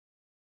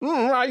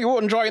Are you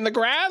enjoying the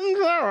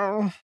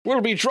Grands?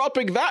 We'll be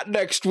dropping that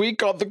next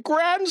week on the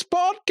Grands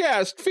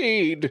podcast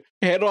feed.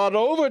 Head on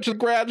over to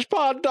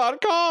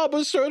grandspod.com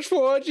and search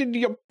for it in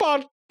your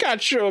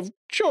podcatcher of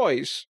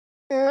choice.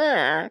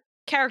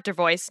 Character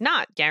voice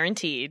not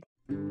guaranteed.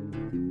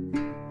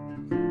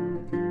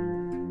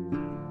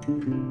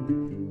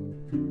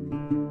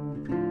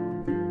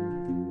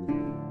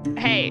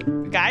 Hey,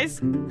 guys,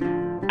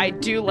 I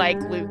do like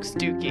Luke's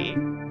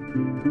dookie.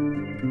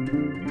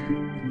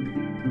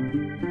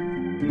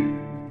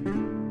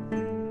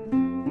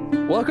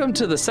 Welcome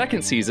to the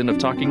second season of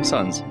Talking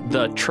Sons,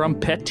 the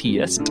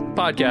trumpetiest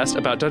podcast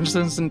about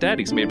Dungeons and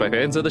Daddies made by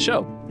fans of the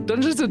show.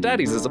 Dungeons and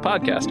Daddies is a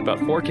podcast about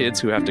four kids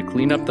who have to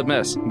clean up the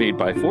mess made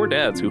by four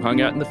dads who hung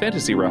out in the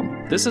fantasy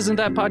realm. This isn't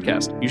that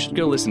podcast. You should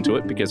go listen to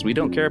it because we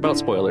don't care about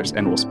spoilers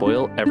and will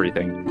spoil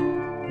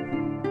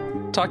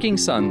everything. Talking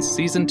Sons,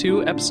 Season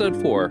 2, Episode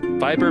 4,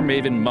 Fiber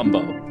Maven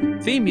Mumbo.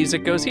 Theme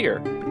music goes here.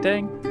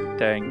 Ba-dang,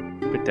 dang,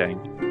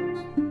 ba-dang.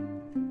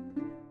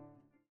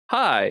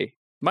 Hi.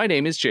 My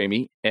name is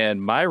Jamie,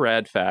 and my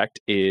rad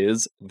fact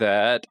is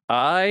that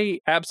I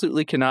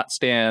absolutely cannot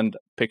stand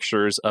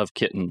pictures of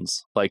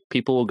kittens. Like,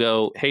 people will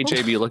go, hey,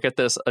 Jamie, look at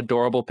this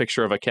adorable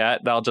picture of a cat,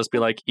 and I'll just be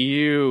like,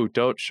 ew,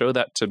 don't show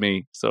that to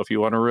me. So if you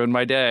want to ruin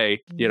my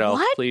day,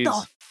 please.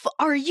 What the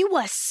are you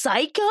a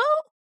psycho?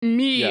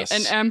 Me, Yes.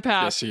 an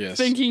empath, Yes.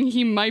 thinking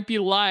he might be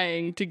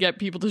lying to get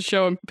people to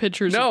show him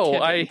pictures of kittens.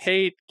 No, I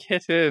hate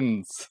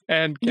kittens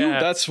and cats.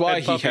 That's why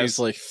and he puppies. has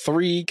like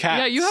 3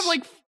 cats. Yeah, you have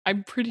like...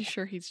 I'm pretty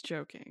sure he's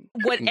joking.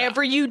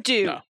 Whatever you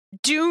do, No.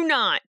 do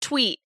not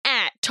tweet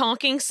at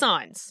Talking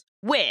Sons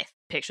with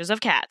pictures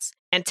of cats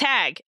and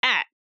tag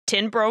at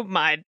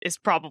TinBromide is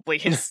probably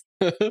his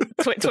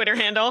Twitter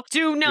handle.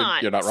 Do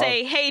not, You're not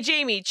say, hey,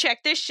 Jamie, check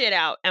this shit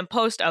out and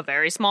post a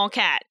very small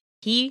cat.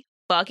 He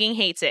fucking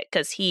hates it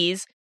because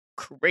he's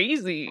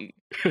crazy.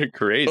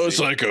 Crazy. A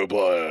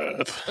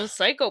psychopath. A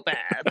psychopath.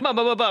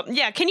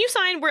 Yeah, can you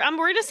sign? We're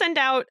going to send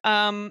out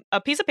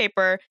a piece of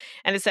paper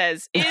and it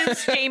says,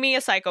 is Jamie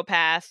a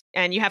psychopath?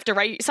 And you have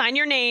to sign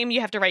your name. You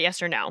have to write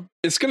yes or no.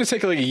 It's going to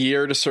take like a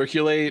year to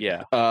circulate.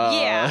 Yeah.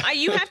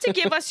 You have to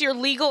give us your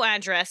legal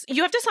address.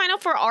 You have to sign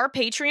up for our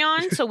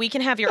Patreon so we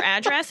can have your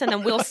address and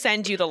then we'll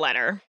send you the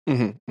letter.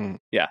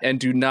 Yeah. And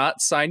do not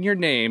sign your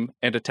name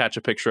and attach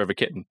a picture of a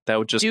kitten. That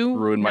would just Do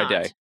ruin my not.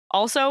 day.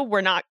 Also,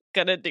 we're not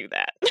going to do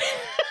that.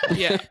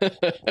 Yeah.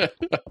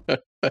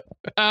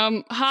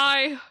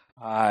 Hi.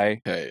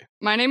 Hi. Hey.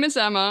 My name is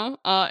Emma,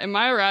 and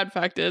my rad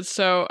fact is,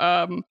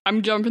 I'm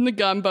jumping the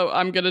gun, but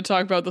I'm going to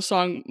talk about the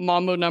song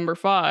Mambo Number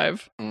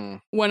 5.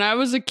 When I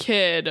was a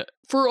kid,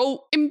 for an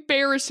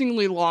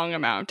embarrassingly long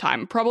amount of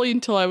time, probably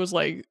until I was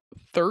like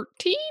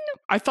 13,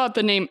 I thought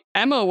the name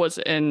Emma was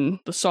in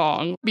the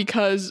song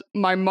because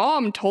my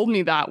mom told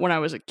me that when I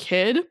was a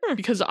kid,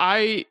 because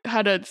I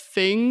had a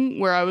thing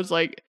where I was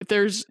like, if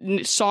there's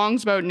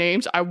songs about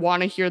names, I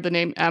want to hear the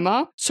name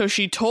Emma. So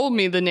she told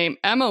me the name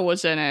Emma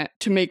was in it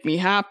to make me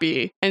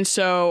happy. And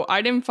so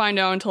I didn't find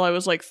out until I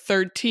was like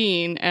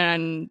 13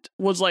 and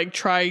was like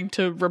trying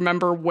to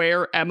remember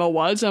where Emma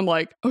was. I'm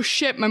like, oh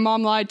shit, my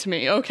mom lied to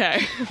me.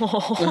 Okay.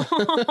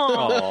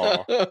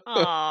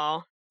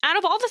 Aw. Out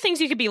of all the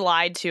things you could be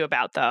lied to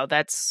about, though,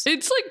 it's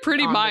like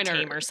pretty on minor. The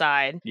tamer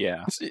side.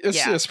 Yeah.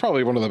 It's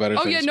probably one of the better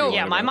things. yeah, to no. be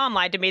Yeah, lying my about. mom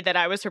lied to me that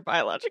I was her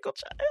biological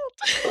child.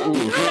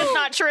 That's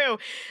not true.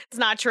 It's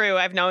not true.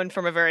 I've known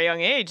from a very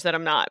young age that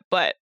I'm not,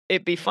 but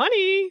it'd be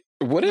funny.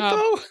 Would it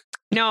though?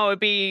 No,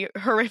 it'd be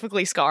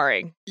horrifically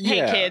scarring. Hey,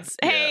 Yeah, kids.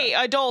 Hey,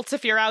 adults,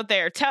 if you're out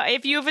there,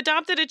 if you've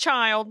adopted a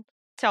child,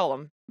 tell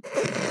them.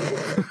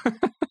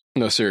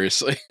 No,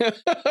 seriously.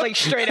 Like,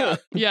 straight up.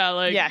 Yeah,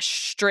 like... Yeah,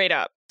 straight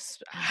up.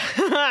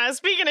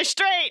 Speaking of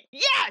straight,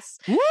 yes!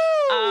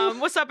 Woo!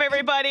 What's up,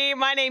 everybody?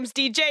 My name's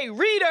DJ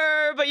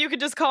Reader, but you could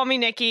just call me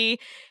Nikki.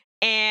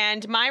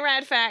 And my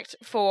rad fact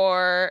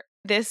for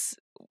this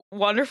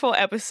wonderful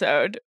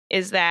episode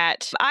is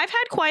that I've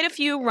had quite a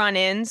few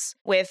run-ins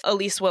with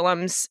Elise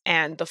Willems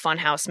and the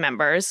Funhouse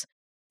members.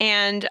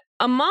 And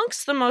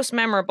amongst the most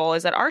memorable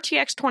is at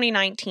RTX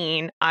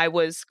 2019, I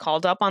was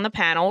called up on the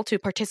panel to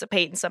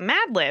participate in some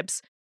Mad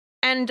Libs.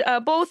 And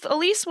both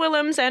Elise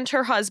Willems and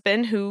her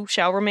husband, who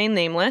shall remain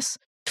nameless,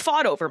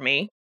 fought over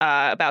me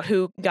about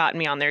who got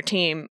me on their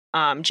team.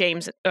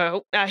 James,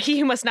 he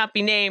who must not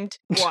be named,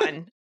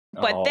 won.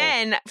 But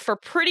then, for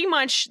pretty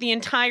much the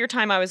entire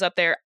time I was up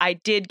there, I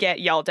did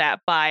get yelled at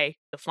by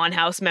the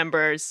Funhouse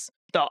members,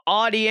 the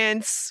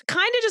audience,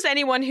 kind of just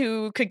anyone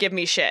who could give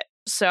me shit.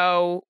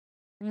 So,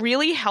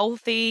 really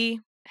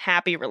healthy,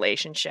 happy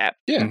relationship.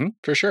 Yeah,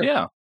 for sure.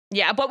 Yeah.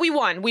 Yeah, but we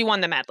won. We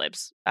won the Mad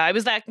Libs. It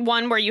was that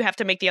one where you have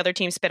to make the other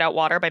team spit out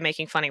water by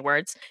making funny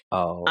words.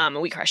 Oh. And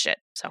we crushed it.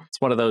 So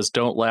It's one of those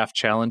don't laugh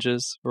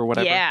challenges or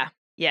whatever.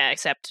 Yeah,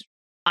 except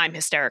I'm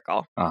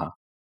hysterical. Uh-huh.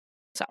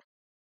 So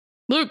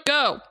Luke,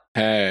 go.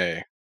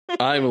 Hey,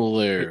 I'm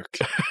Luke.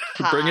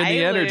 Bring in the Hi,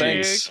 energy. Luke.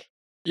 Thanks.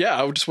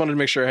 Yeah, I just wanted to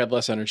make sure I had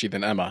less energy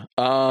than Emma.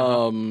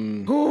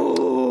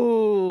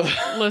 Ooh.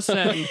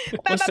 Listen.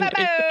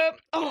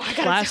 Oh, I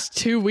gotta Last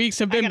 2 weeks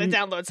have I been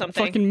gotta download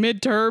something. fucking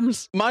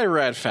midterms. My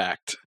rad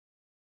fact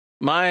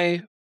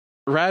My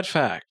rad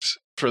fact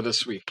for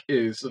this week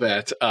is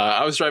that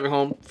I was driving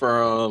home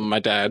from my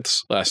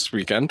dad's last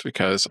weekend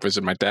because I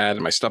visited my dad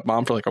and my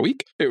stepmom for like a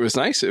week. It was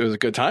nice. It was a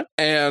good time.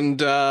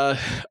 And I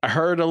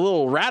heard a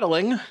little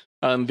rattling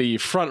on the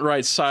front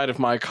right side of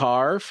my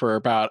car for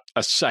about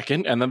a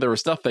second, and then there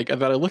was nothing.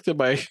 And then I looked at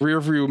my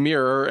rearview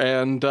mirror,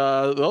 and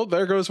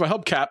there goes my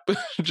hubcap,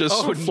 just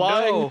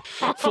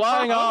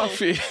flying off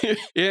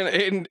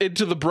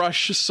into the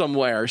brush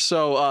somewhere.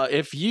 So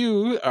if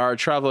you are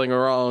traveling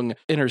along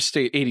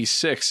Interstate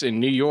 86 in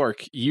New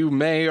York, you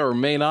may or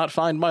may not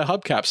find my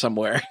hubcap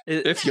somewhere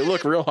if you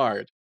look real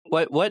hard.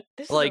 What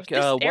This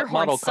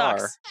model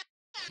sucks.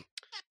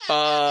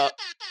 car?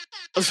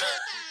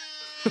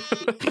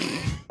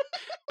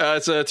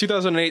 It's a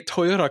 2008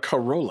 Toyota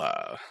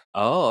Corolla.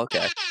 Oh,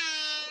 okay.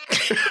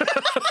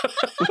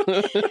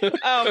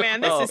 Oh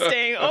man, this is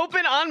staying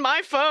open on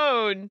my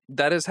phone.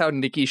 That is how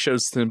Nikki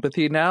shows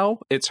sympathy now.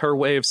 It's her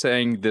way of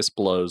saying this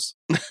blows.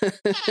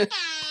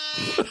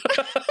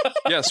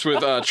 Yes,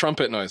 with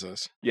trumpet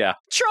noises. Yeah.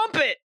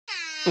 Trumpet.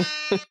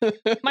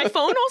 My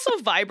phone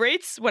also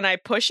vibrates when I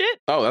push it.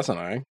 Oh, that's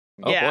annoying.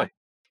 Yeah. Oh boy.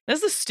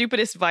 That's the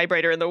stupidest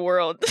vibrator in the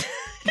world.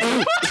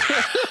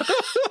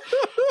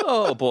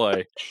 Oh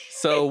boy.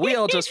 So we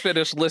all just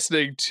finished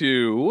listening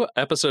to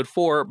episode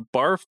 4,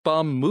 Barf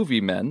Bum Movie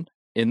Men.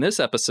 In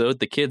this episode,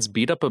 the kids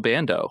beat up a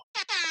bando.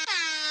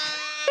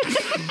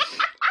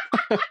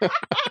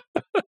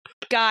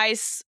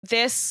 Guys,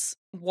 this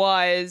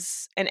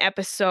was an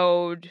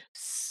episode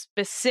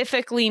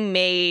specifically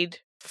made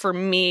for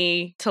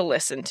me to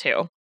listen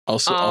to.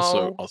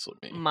 Also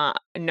me.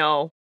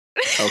 No.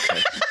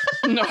 Okay.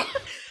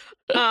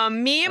 No.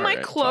 Me and my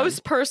Alright, close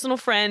fine. personal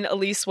friend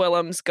Elise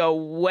Willems go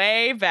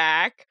way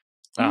back.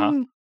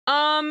 Uh-huh.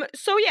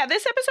 So yeah,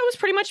 this episode was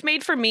pretty much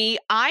made for me.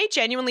 I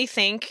genuinely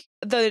think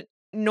the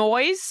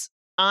noise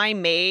I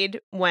made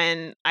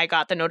when I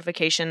got the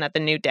notification that the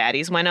new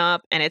daddies went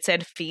up and it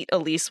said "Feet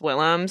Elise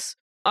Willems."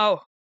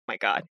 Oh my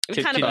god, it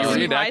was Can kind you of a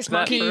reenact surprise that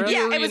monkey. for us?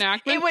 Yeah,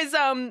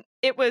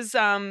 it was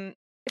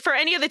for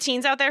any of the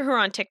teens out there who are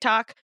on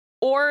TikTok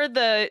or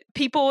the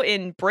people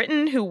in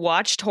Britain who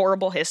watched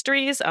Horrible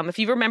Histories. If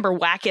you remember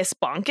Wackus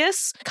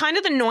Bonkus, kind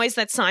of the noise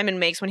that Simon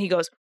makes when he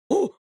goes,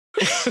 "Ooh."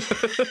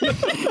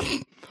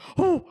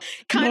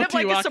 Kind of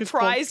like a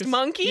surprised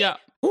monkey. Yeah.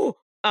 Ooh.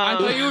 I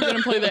thought you were going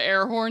to play the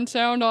air horn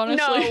sound, honestly.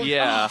 No.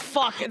 Yeah. Oh,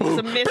 fuck. It's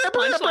a missed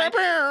punchline.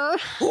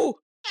 Ooh.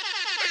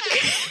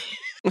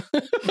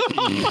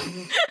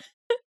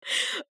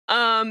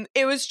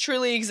 It was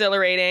truly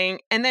exhilarating.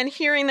 And then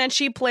hearing that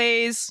she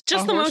plays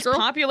just A the horse most girl?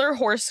 popular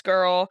horse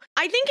girl.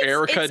 I think it's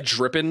Erica it's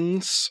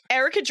Drippins.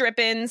 Erica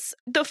Drippins.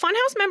 The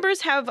Funhouse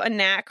members have a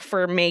knack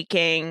for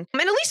making,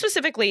 and Elise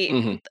specifically,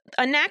 Mhm.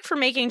 a knack for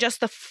making just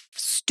the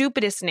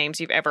stupidest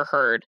names you've ever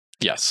heard.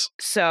 Yes.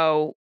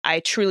 So I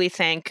truly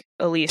thank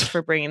Elise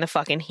for bringing the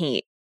fucking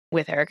heat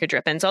with Erica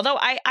Drippins. Although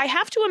I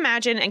have to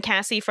imagine, and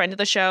Cassie, friend of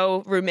the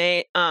show,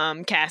 roommate,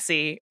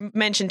 Cassie,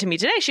 mentioned to me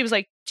today, she was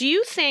like, do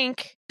you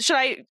think,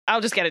 I'll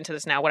just get into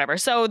this now, whatever.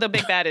 So the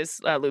big bad is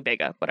Lou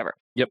Bega, whatever.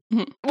 Yep.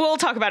 We'll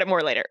talk about it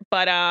more later.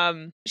 But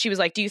she was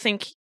like, do you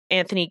think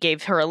Anthony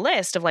gave her a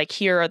list of like,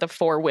 here are the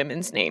 4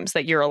 women's names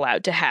that you're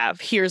allowed to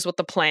have. Here's what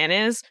the plan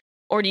is.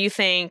 Or do you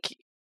think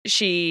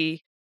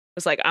she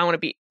was like, I want to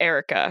be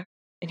Erica?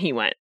 And he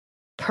went,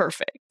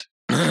 perfect.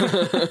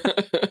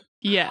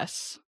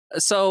 Yes.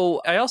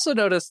 So I also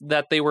noticed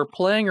that they were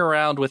playing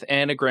around with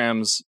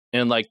anagrams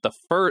in like the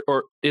first,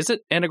 or is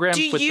it anagrams?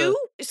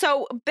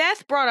 So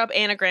Beth brought up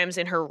anagrams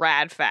in her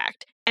rad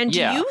fact. And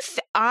Yeah.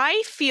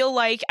 I feel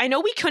like, I know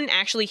we couldn't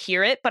actually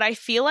hear it, but I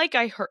feel like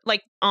I heard,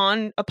 like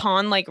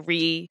upon like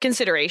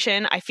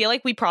reconsideration, I feel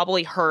like we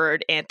probably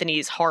heard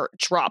Anthony's heart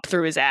drop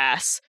through his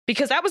ass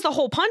because that was the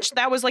whole punch.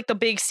 That was like the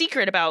big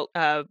secret about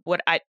Abe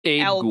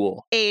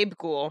Ghoul. Abe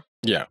Ghoul.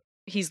 Yeah.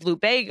 He's Lou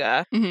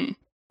Bega. Mm-hmm.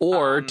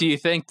 Or do you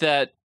think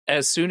that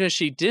as soon as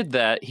she did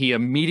that, he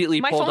immediately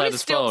My pulled phone out is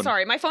his still phone?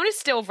 sorry. My phone is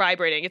still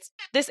vibrating.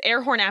 This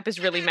air horn app is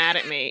really mad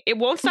at me. It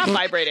won't stop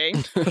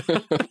vibrating.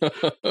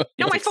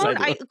 No, my phone.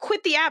 I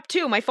quit the app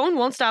too. My phone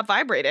won't stop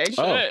vibrating.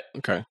 Oh,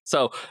 okay.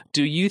 So,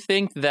 do you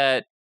think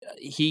that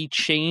he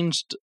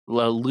changed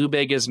Lou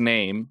Bega's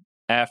name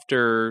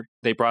after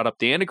they brought up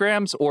the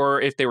anagrams,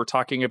 or if they were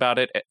talking about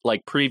it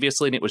like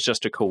previously and it was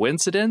just a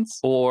coincidence,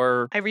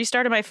 or I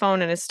restarted my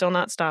phone and it's still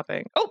not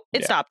stopping. Oh,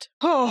 it Yeah. stopped.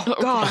 Oh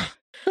god.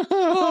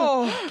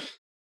 Oh.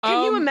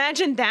 Can you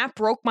imagine that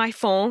broke my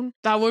phone?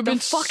 That would have The been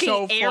fucking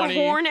so air funny.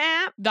 horn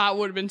app. That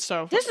would have been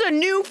so funny. This is a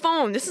new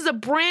phone. This is a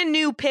brand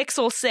new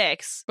Pixel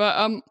 6. But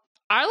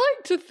I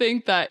like to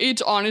think that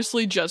it's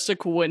honestly just a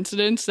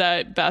coincidence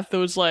that Beth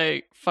was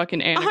like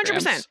fucking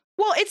anagrams. 100%.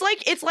 Well,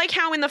 it's like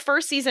how in the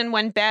first season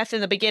when Beth in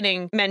the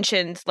beginning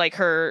mentioned like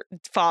her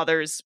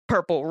father's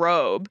purple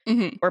robe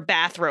Mhm. or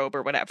bathrobe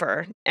or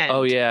whatever. And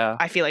oh yeah,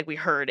 I feel like we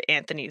heard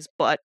Anthony's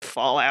butt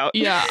fall out.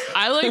 Yeah,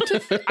 I like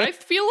to. I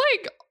feel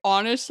like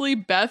honestly,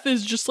 Beth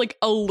is just like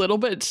a little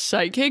bit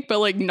psychic, but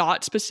like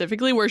not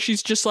specifically. Where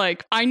she's just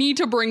like, I need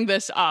to bring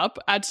this up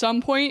at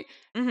some point,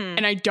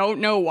 And I don't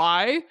know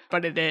why,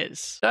 but it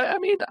is. I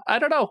mean, I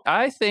don't know.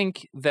 I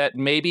think that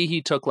maybe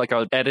he took like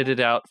a edited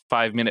out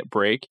 5-minute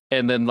break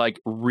and then like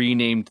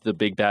renamed the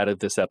big bad of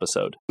this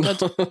episode.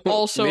 That's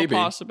also a Maybe.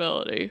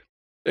 possibility.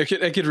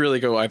 It could really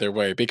go either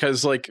way,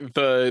 because like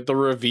the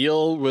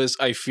reveal was,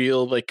 I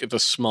feel like, the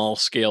small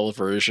scale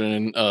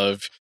version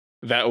of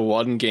that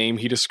one game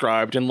he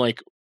described in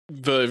like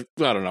the,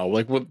 I don't know,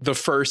 like the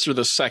first or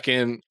the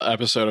second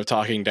episode of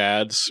Talking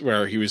Dads,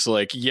 where he was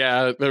like,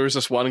 yeah, there was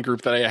this one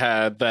group that I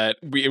had that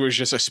it was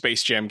just a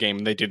Space Jam game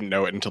and they didn't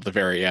know it until the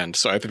very end.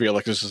 So I feel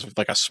like this is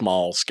like a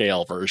small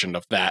scale version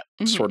of that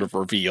sort of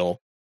reveal.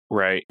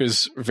 Right. It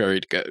was very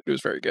good. It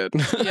was very good.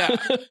 Yeah.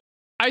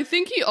 I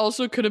think he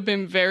also could have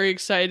been very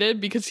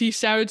excited because he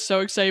sounded so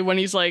excited when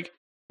he's like,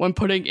 when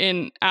putting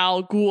in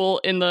Al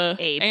Ghul in the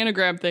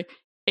anagram thing,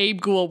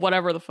 Abe Ghul,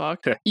 whatever the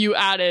fuck, you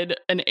added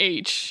an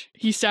H.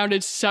 He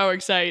sounded so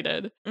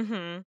excited.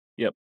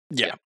 Yep.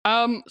 Yeah.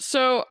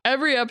 So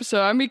every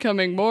episode, I'm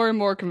becoming more and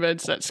more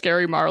convinced that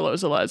Scary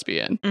Marlowe's a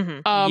lesbian.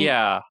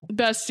 Yeah.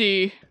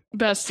 Bestie.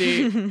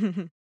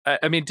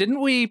 I mean,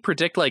 didn't we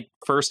predict like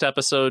first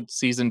episode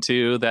season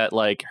 2 that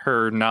like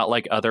her not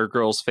like other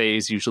girls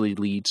phase usually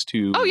leads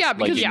to Oh yeah,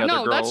 because liking other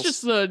no, girls? that's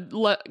just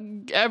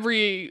the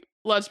every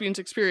lesbian's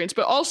experience.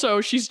 But also,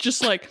 she's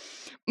just like,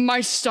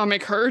 my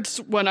stomach hurts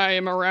when I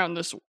am around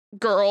this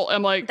girl.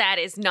 I'm like, that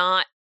is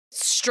not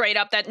straight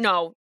up that.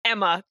 No,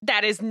 Emma,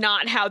 that is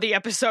not how the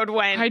episode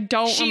went. I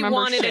don't She remember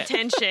wanted shit.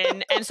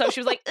 attention, and so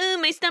she was like,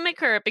 my stomach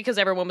hurt, because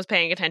everyone was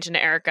paying attention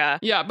to Erica.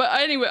 Yeah, but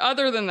anyway,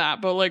 other than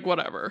that, but like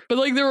whatever. But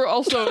like there were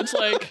also, it's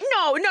like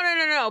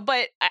No.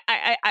 But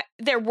I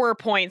there were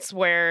points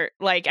where,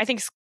 like, I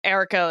think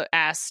Erica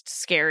asked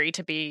Scary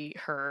to be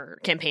her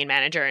campaign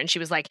manager, and she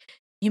was like,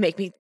 "You make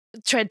me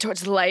tread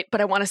towards the light,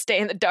 but I want to stay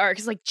in the dark."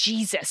 It's like,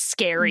 Jesus,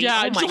 Scary.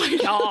 Yeah, oh my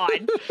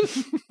god.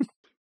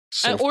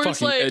 So or it's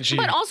fucking like- edgy.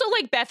 But also,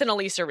 like, Beth and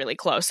Elise are really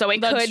close, so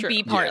it That's could true.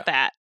 be part Yeah.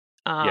 that.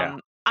 Yeah.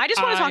 I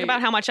just want to talk I-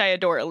 about how much I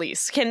adore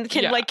Elise. I can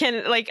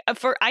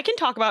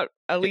talk about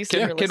Elise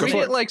Can- and can her Can we Go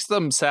for get like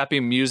some sappy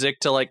music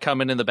to like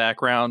come in the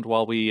background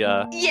while we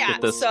Yeah,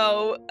 get this?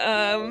 so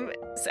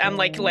I'm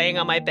like laying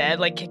on my bed,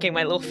 like kicking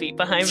my little feet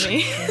behind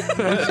me.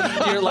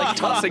 You're like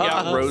tossing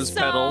out rose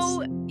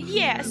petals.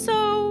 Yeah,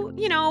 so,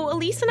 you know,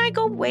 Elise and I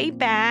go way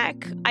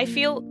back. I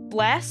feel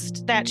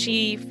blessed that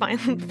she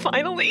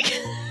finally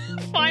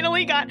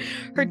got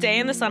her day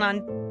in the sun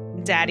on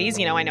Daddies.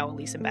 You know, I know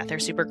Elise and Beth are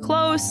super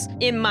close.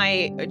 In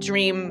my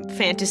dream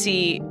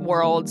fantasy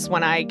worlds,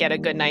 when I get a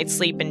good night's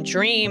sleep and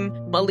dream,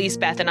 Elise,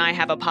 Beth, and I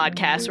have a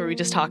podcast where we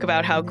just talk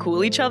about how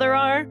cool each other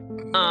are.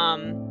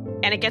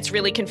 And it gets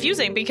really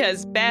confusing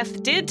because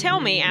Beth did tell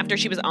me after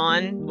she was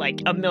on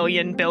like a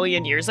million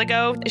billion years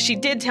ago, she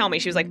did tell me,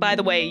 she was like, by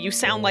the way, you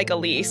sound like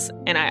Elise.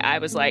 And I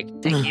was like,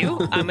 thank you.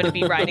 I'm going to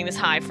be riding this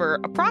high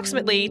for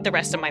approximately the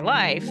rest of my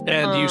life.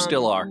 And you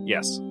still are,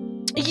 yes.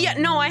 Yeah,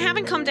 no, I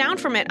haven't come down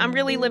from it. I'm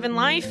really living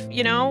life,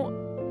 you know.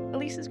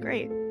 Elise is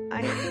great.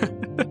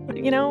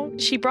 You know,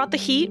 she brought the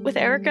heat with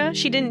Erica.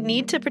 She didn't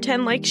need to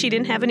pretend like she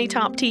didn't have any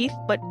top teeth,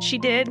 but she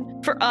did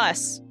for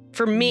us.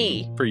 For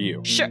me. For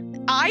you. Sure.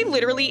 I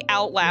literally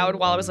out loud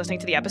while I was listening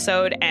to the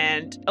episode,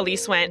 and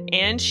Elise went,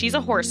 and she's a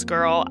horse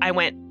girl. I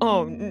went,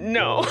 oh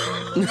no.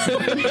 Oh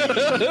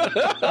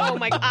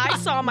my, I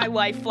saw my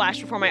life flash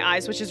before my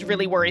eyes, which is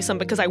really worrisome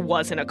because I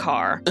was in a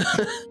car.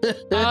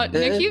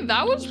 Nikki,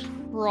 that was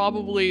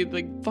probably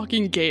the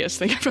fucking gayest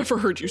thing I've ever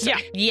heard you say.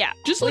 Yeah.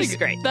 Just Elise like is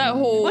great. that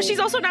whole. Well, she's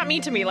also not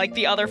mean to me like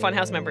the other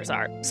Funhouse members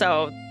are.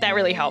 So that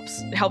really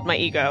helps. Helped my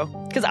ego.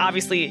 Because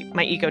obviously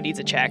my ego needs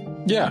a check.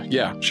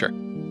 Yeah, sure.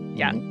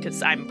 Yeah,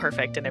 because I'm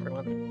perfect and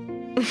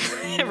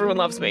everyone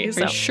loves me. Are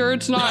So. you sure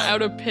it's not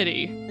out of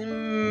pity?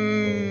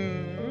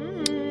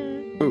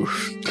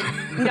 Oof.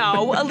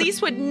 No,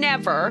 Elise would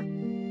never.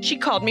 She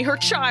called me her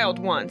child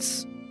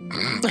once.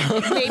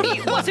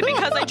 Maybe, was it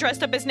because I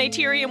dressed up as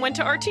Neytiri and went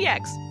to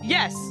RTX?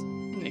 Yes.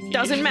 Nikki.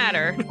 Doesn't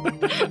matter.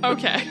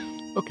 Okay.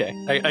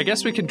 Okay. I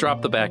guess we can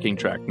drop the backing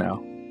track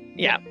now.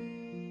 Yeah.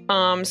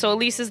 So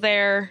Elise is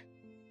there.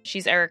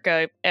 She's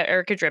Erica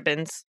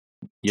Dribbins.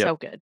 Yep. So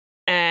good.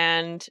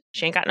 And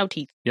she ain't got no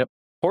teeth.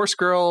 Horse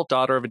girl,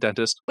 daughter of a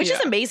dentist. Which is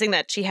Yeah. amazing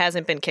that she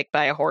hasn't been kicked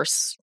by a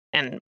horse,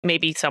 and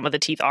maybe some of the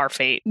teeth are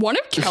fate. One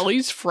of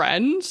Kelly's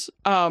friends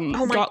Oh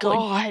my got god.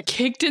 like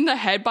kicked in the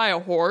head by a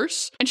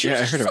horse, and she Yeah,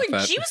 I was heard just about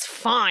like that. She was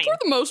fine. for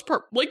the most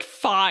part like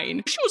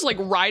fine. She was like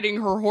riding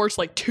her horse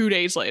like 2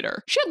 days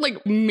later. She had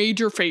like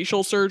major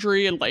facial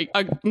surgery and like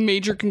a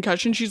major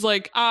concussion. She's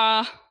like,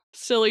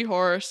 silly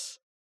horse.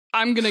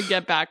 I'm gonna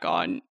get back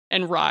on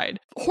and ride.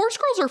 Horse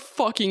girls are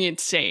fucking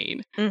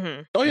insane.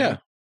 Mm-hmm. Oh yeah.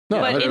 No,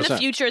 But in the 100%.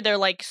 future, they're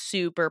like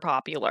super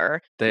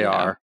popular. They Yeah.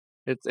 are.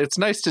 It's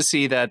nice to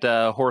see that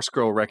horse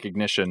girl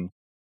recognition,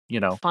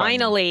 you know.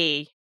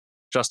 Finally.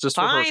 Justice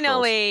for horse girls.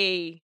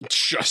 Finally.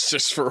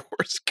 Justice for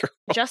horse girl.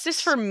 Justice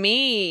for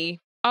me.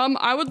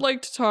 I would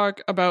like to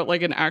talk about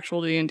like an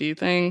actual D&D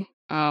thing.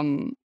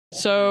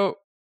 So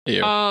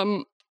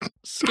Ew.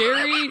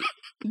 Scary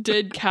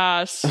did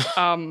cast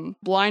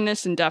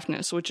blindness and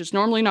deafness, which is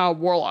normally not a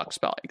warlock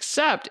spell,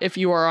 except if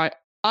you are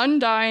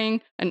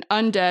undying, an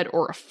undead,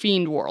 or a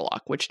fiend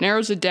warlock, which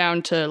narrows it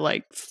down to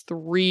like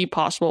 3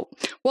 possible.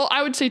 Well,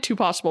 I would say 2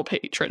 possible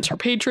patrons. Her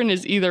patron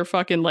is either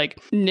fucking like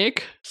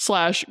Nick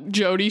 /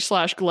 Jody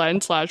 / Glenn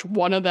 /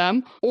 one of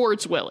them, or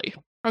it's Willie.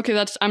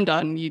 Okay, I'm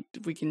done.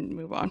 We can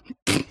move on.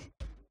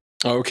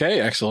 Okay,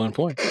 excellent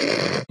point.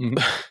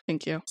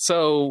 Thank you.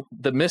 So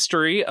the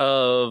mystery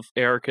of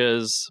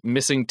Erica's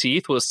missing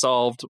teeth was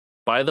solved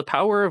by the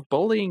power of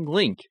bullying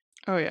Link.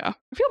 Oh, yeah.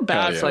 I feel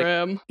bad for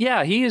him.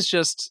 Yeah, he is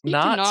just He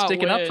not cannot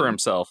sticking up win. for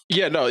himself.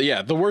 Yeah, no,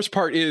 yeah. The worst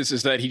part is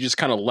that he just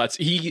kind of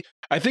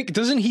I think,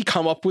 doesn't he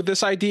come up with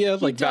this idea?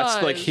 Like,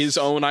 that's like does. his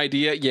own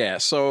idea? Yeah,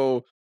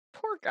 so.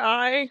 Poor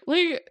guy.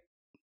 Like,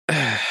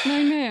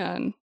 my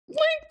man.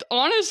 Link,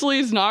 honestly,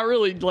 is not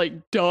really,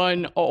 like,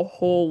 done a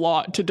whole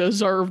lot to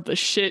deserve the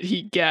shit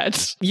he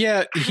gets.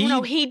 Yeah,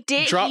 he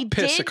did. dropped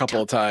piss a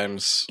couple of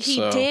times. He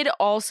so. did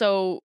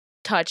also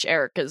touch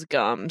Erica's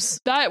gums.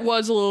 That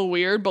was a little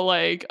weird, but,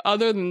 like,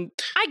 other than...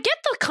 I get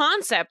the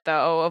concept,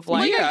 though, of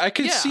like... I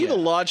could see the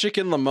logic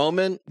in the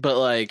moment, but,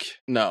 like,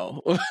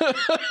 no.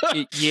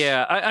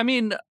 Yeah, I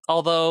mean,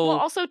 although... Well,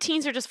 also,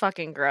 teens are just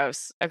fucking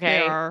gross, okay?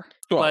 They are.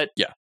 But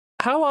yeah.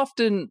 How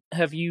often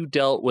have you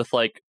dealt with,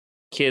 like,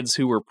 kids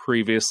who were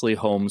previously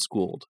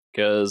homeschooled?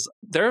 Because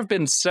there have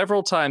been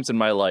several times in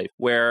my life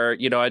where,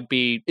 you know, I'd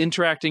be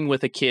interacting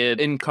with a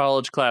kid in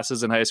college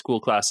classes and high school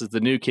classes,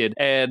 the new kid,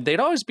 and they'd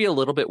always be a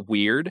little bit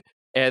weird.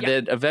 And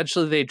then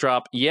eventually they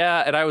drop,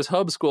 and I was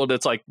homeschooled.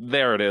 It's like,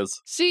 there it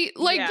is. See,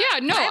 like,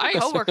 no, I have a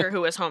coworker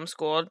who was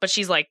homeschooled, but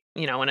she's like,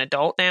 you know, an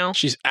adult now.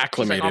 She's She's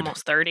acclimated. like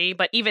almost 30.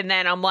 But even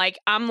then, I'm like,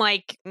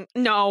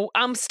 no,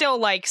 I'm still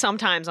like,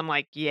 sometimes I'm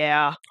like,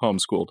 yeah,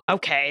 Homeschooled.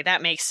 okay,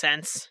 that makes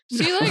sense.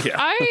 See, like,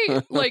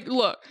 Yeah.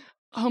 look,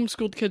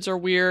 homeschooled kids are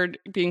weird.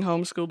 Being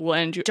homeschooled will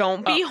end you.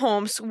 Don't be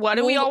What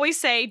do we always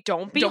say?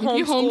 Don't be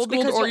homeschooled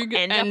because or you'll you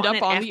end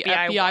up on the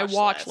FBI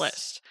watch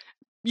list.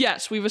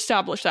 Yes, we've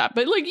established that.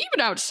 But, like, even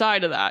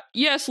outside of that,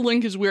 yes,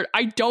 Link is weird.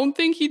 I don't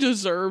think he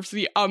deserves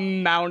the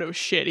amount of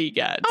shit he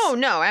gets. Oh,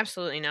 no,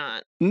 absolutely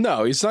not.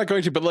 No, he's not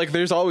going to. But, like,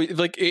 there's always,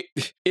 like,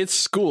 it's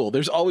school.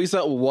 There's always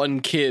that one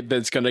kid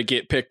that's going to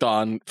get picked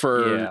on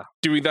for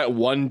doing that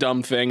one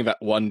dumb thing, that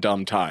one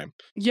dumb time.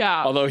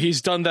 Yeah. Although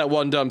he's done that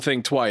one dumb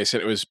thing twice,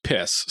 and it was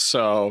piss.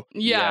 So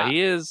Yeah.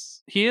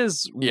 He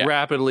is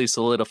rapidly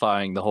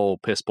solidifying the whole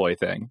piss boy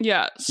thing.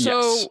 Yeah.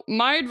 So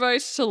my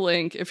advice to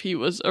Link, if he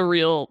was a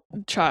real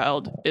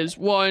child, is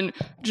 1,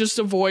 just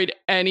avoid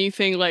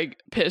anything like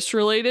piss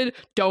related.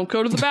 Don't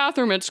go to the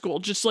bathroom at school.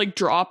 Just like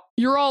drop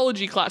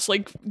urology class.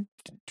 Like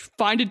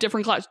find a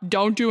different class.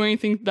 Don't do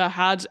anything that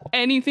has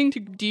anything to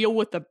deal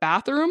with the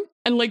bathroom,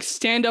 and like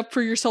stand up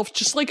for yourself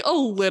just like a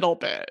little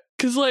bit.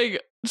 Cause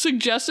like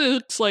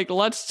suggestions like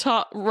let's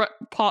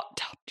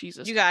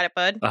Jesus. You got it,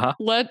 bud.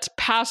 Let's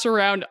pass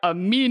around a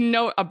mean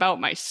note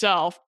about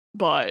myself,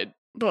 but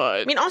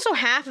I mean, also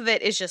half of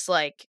it is just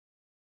like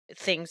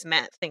things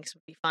Matt thinks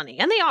would be funny,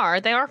 and they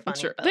are funny.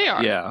 Sure, but, they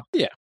are. Yeah.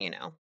 You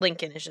know,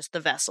 Lincoln is just the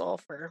vessel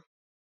for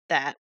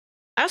that.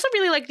 I also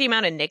really like the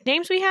amount of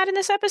nicknames we had in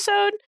this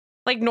episode.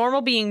 Like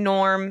Normal being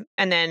Norm,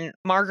 and then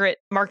Margarita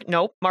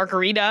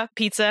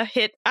Pizza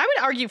hit. I would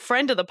argue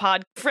cousin of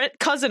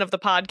the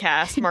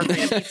podcast,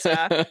 Margarita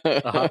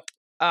Pizza.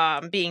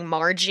 Being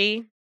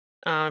Margie.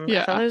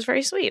 I thought it was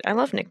very sweet. I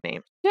love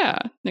nicknames. Yeah,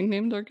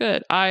 nicknames are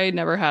good. I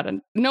never had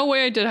no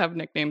way I did have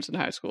nicknames in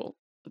high school.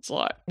 It's a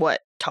lot.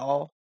 What?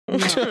 Tall. Tall.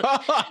 Shut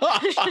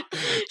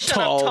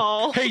up,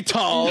 Tall. Hey,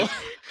 Tall.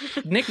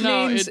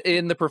 Nicknames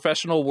in the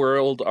professional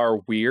world are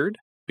weird.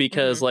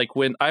 Because, like,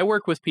 when I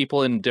work with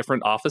people in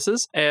different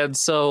offices, and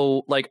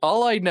so, like,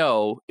 all I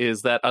know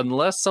is that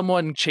unless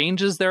someone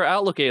changes their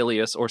Outlook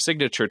alias or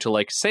signature to,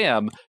 like,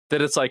 Sam,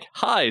 then it's like,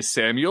 hi,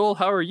 Samuel,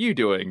 how are you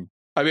doing?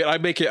 I mean, I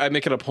make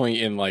it a point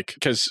in like,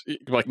 because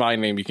like my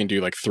name you can do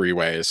like 3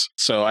 ways.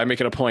 So I make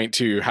it a point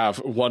to have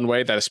one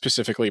way that is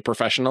specifically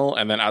professional,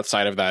 and then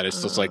outside of that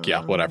it's just like,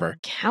 yeah, whatever.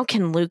 How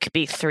can Luke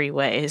be 3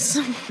 ways?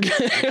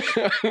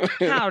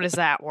 How does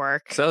that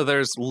work? So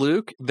there's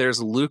Luke,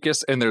 there's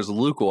Lucas, and there's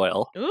Luke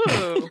Oil.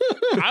 Ooh.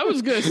 I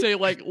was gonna say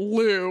like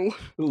Lou.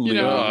 You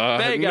know,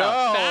 Mega, no.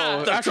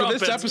 fat, After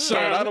this trumpets. episode,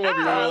 I don't want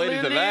to be related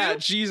to Lulu. that.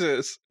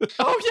 Jesus.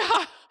 oh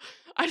yeah.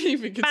 I didn't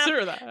even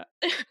consider that.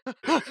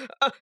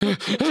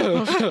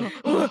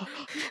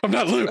 I'm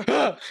not Luke.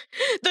 The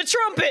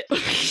trumpet.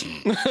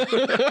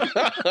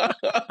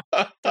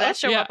 Did that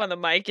show Yeah. up on the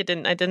mic? It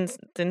didn't. I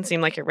didn't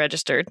seem like it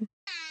registered.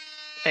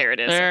 There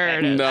it is. There Okay.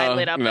 it is. No, I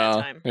lit up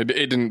that time. It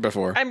didn't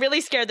before. I'm really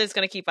scared that it's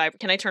going to keep vibrating.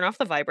 Can I turn off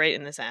the vibrate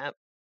in this app?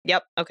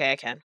 Yep. Okay, I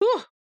can.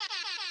 Whew.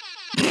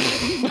 Yep,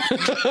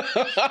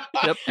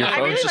 your I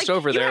phone's really just like,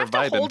 over you there have to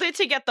vibing. hold it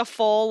to get the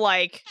full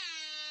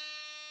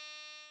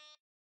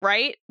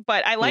right.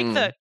 But I like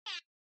the.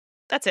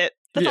 That's it.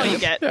 That's all you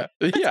get.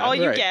 That's all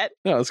you get.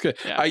 No, that's good.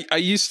 Yeah. I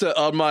used to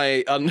on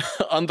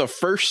the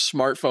first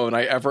smartphone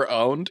I ever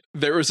owned,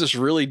 there was this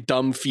really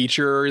dumb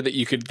feature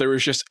that there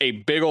was just a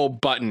big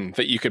old button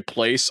that you could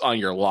place on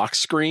your lock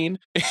screen,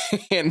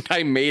 and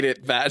I made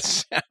it that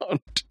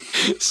sound.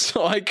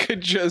 So I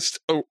could just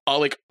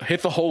like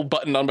hit the whole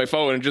button on my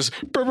phone and just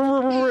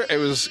it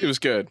was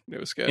good. It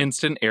was good.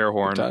 Instant air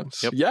horn.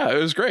 Yep. Yeah, it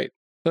was great.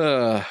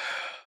 Yeah.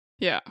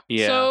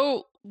 Yeah.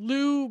 So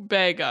Lou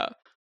Bega.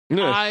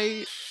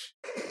 I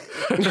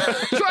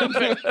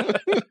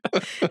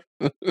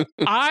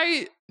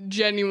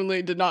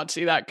genuinely did not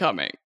see that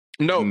coming.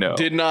 No.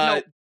 Did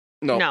not.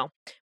 No.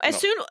 As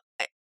soon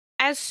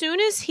as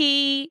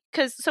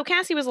so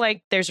Cassie was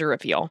like, "There's a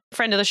reveal."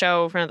 Friend of the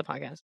show, friend of the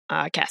podcast.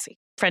 Cassie,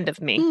 friend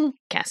of me,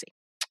 Cassie.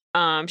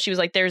 She was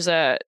like, "There's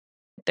a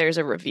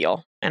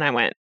reveal," and I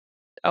went,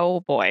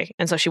 "Oh boy!"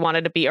 And so she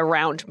wanted to be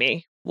around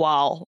me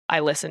while I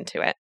listened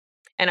to it.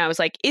 And I was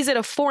like, is it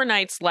a Four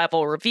Nights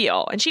level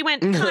reveal? And she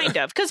went, kind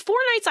of. Because Four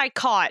Nights I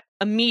caught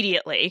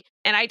immediately.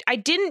 And I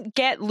didn't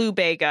get Lou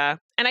Bega.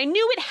 And I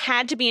knew it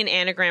had to be an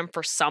anagram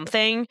for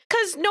something.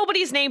 Because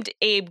nobody's named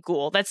Abe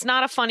Gould. That's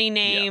not a funny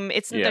name.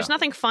 There's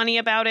nothing funny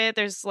about it.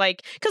 There's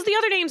like, because the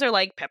other names are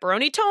like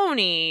Pepperoni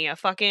Tony, a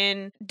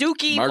fucking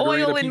Dookie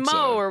Margarita Oil and Pizza.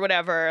 Mo or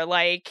whatever.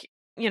 Like,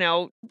 you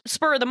know,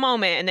 spur of the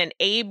moment. And then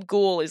Abe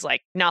Gould is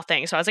like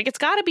nothing. So I was like, it's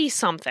got to be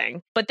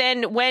something. But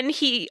then when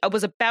he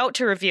was about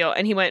to reveal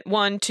and he went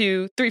 1,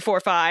 2, 3, 4,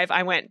 5,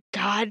 I went,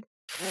 God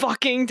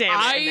fucking damn it.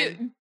 I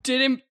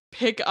didn't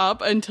pick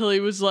up until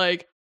he was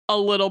like a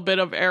little bit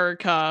of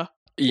Erica.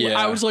 Yeah.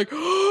 I was like,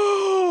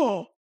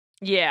 oh.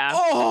 Yeah.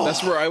 Oh.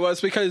 That's where I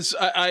was, because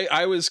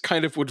I was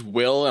kind of with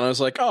Will, and I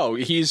was like, oh,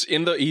 he's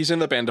in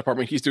the band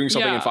department. He's doing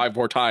something in 5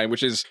 more time,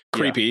 which is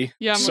creepy.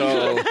 Yeah.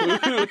 So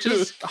Which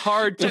is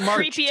hard to the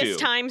march creepiest to.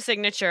 time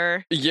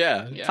signature.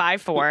 Yeah.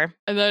 5-4.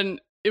 And then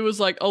it was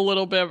like a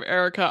little bit of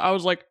Erica. I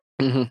was like,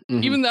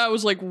 even that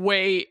was like,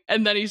 wait.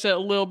 And then he said a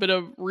little bit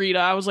of Rita.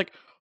 I was like,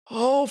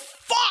 oh,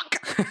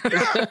 fuck.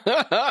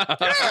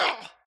 Yeah.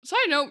 Side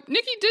note,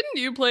 Nikki, didn't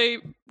you play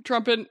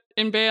trumpet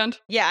in band?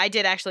 Yeah, I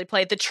did actually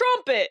play the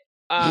trumpet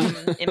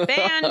in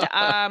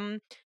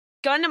band.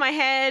 Gun to my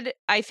head,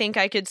 I think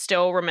I could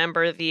still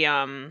remember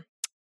the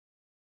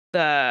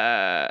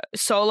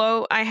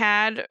solo I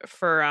had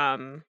for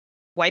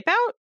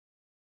Wipeout.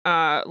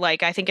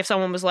 Like, I think if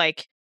someone was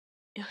like,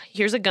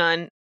 here's a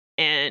gun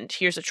and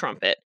here's a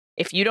trumpet,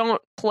 if you don't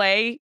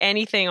play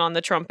anything on the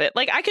trumpet,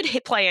 like, I could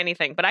play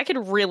anything, but I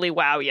could really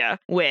wow you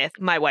with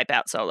my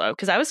Wipeout solo,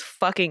 because I was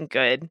fucking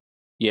good.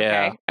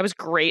 Yeah. Okay? I was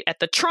great at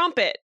the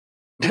trumpet.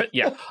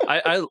 Yeah.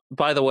 I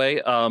by the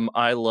way,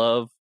 I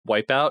love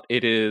Wipeout.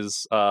 It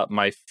is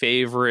my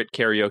favorite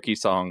karaoke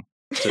song.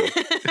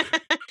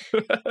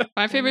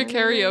 My favorite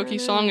karaoke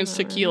song is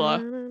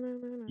Tequila.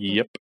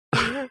 Yep.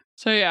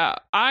 So yeah,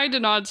 I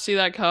did not see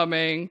that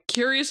coming.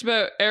 Curious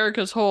about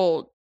Erica's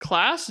whole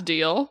class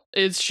deal.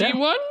 Is she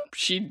one?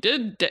 She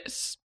did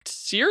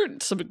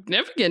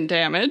significant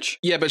damage.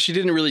 Yeah, but she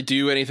didn't really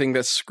do anything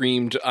that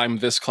screamed, I'm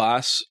this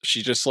class.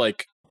 She just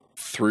like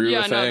threw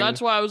a thing. No,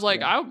 that's why I was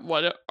like,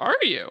 what are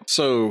you?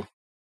 So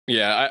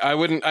yeah, I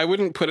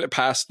wouldn't put it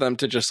past them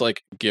to just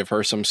like give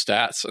her some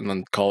stats and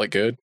then call it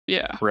good.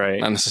 Yeah.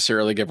 Right. Not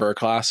necessarily give her a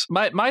class.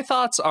 My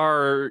thoughts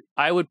are,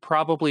 I would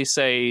probably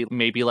say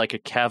maybe like a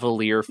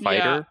cavalier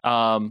fighter,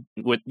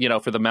 with, you know,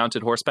 for the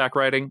mounted horseback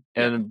riding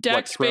and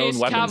Dex-based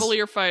weapons.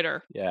 cavalier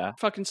fighter. Yeah.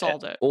 Fucking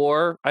solved it.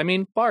 Or, I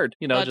mean, bard,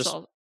 you know, That's just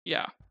all.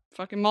 Yeah.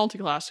 Fucking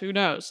multi-class. Who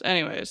knows?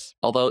 Anyways.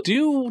 Although,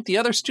 do the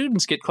other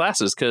students get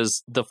classes?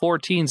 Because the 4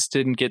 teens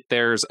didn't get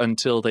theirs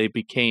until they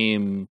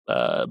became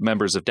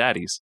members of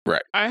Daddies.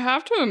 Right. I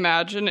have to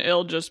imagine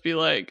it'll be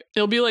like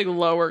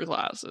lower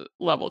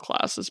level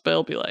classes, but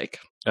it'll be like,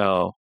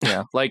 oh,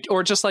 yeah. Like,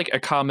 or just like a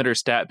commoner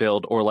stat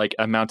build, or like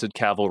a mounted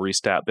cavalry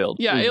stat build.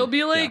 yeah, it'll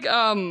be like,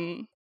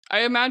 I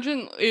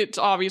imagine it's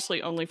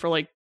obviously only for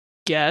like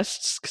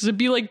guests, because it'd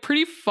be like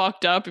pretty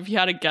fucked up if you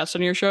had a guest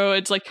on your show.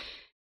 It's like,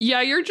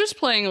 yeah, you're just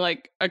playing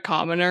like a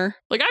commoner.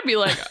 Like, I'd be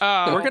like,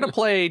 oh. We're going to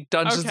play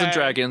Dungeons and Okay.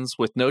 Dragons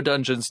with no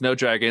dungeons, no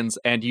dragons,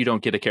 and you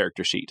don't get a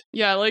character sheet.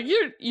 Yeah, like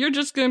you're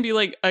just going to be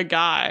like a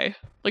guy.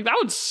 Like, that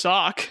would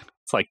suck.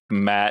 It's like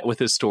Matt with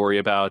his story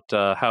about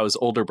how his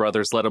older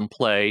brothers let him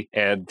play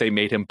and they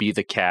made him be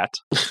the cat.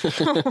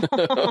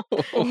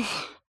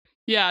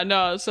 Yeah,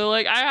 no. So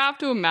like, I have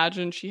to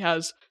imagine she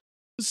has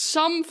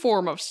some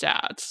form of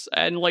stats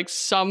and like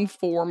some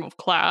form of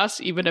class,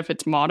 even if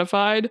it's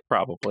modified.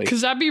 Probably.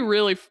 Because that'd be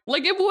really,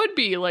 like, it would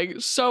be like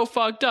so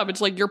fucked up.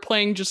 It's like you're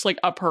playing just like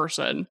a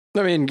person.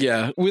 I mean,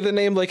 yeah, with a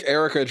name like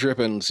Erica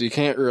Drippins, you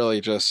can't really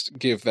just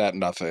give that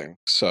nothing.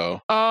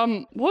 So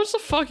What was the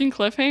fucking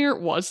cliffhanger?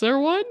 Was there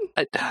one?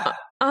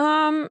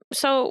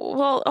 So,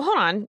 well, hold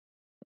on.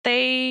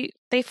 They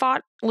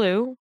fought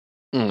Lou.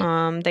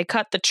 They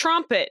cut the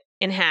trumpet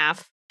in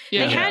half.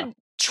 Yeah. They had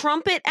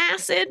trumpet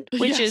acid,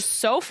 which Yes. is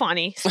so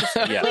funny.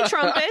 Specifically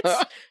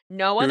trumpets.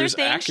 No other There's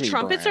things. Acme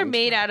Trumpets are brands,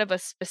 made but- out of a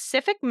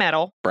specific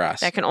metal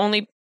brass. that can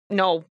only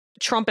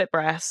trumpet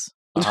brass.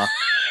 Uh-huh.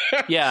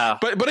 Yeah.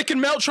 But it can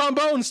melt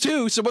trombones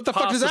too. So what the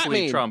fuck does that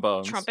Possibly mean?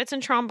 trombones. Trumpets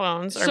and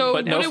trombones. So but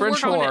would no it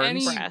French work on horns.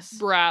 any Brass.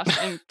 brass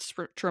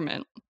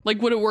instrument?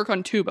 Like, would it work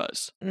on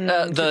tubas?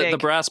 The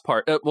brass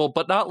part.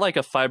 But not like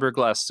a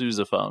fiberglass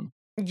sousaphone.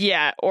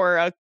 Yeah, or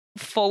a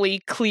fully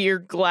clear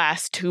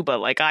glass tuba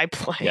like I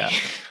play. Yeah.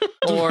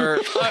 Or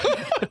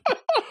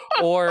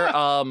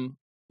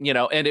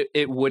and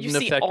it wouldn't you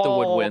see affect the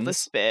all woodwinds. the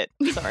spit.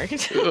 Sorry.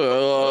 Get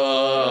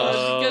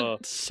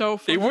so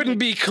It wouldn't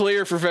be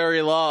clear for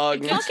very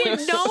long. Fucking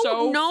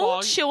So no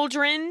foggy.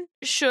 children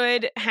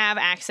should have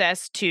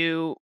access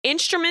to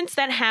instruments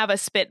that have a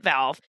spit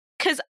valve.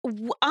 Because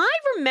I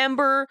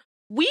remember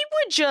we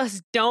would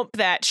just dump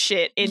that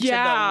shit into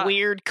Yeah. the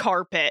weird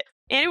carpet.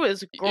 And it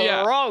was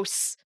Yeah.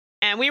 gross.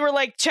 And we were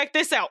like, check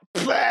this out.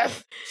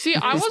 See,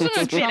 I wasn't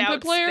a Spit trumpet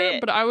out player, spit.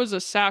 but I was a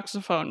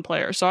saxophone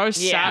player. So I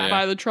was Yeah. sat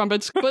by the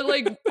trumpets. But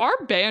like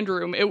our band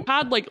room, it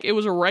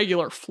was a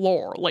regular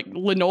floor, like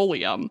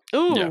linoleum.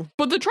 Ooh. Yeah.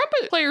 But the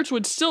trumpet players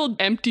would still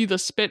empty the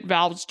spit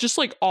valves just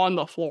like on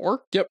the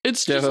floor. Yep.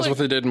 It's Yeah, just that's like, what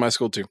they did in my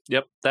school too.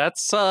 Yep.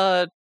 That's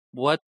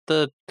what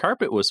the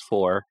carpet was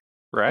for,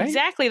 right?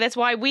 Exactly. That's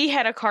why we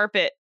had a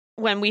carpet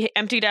when we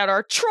emptied out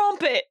our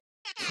trumpet.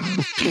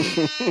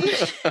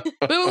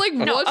 but it like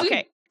No, wasn't.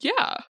 okay.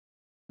 Yeah.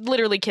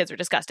 Literally, kids are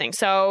disgusting.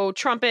 So,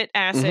 trumpet,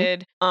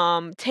 acid,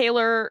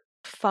 Taylor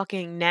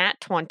fucking nat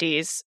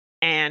 20s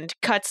and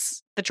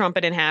cuts the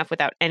trumpet in half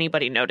without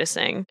anybody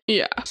noticing.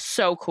 Yeah.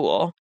 So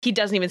cool. He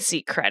doesn't even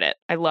seek credit.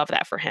 I love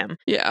that for him.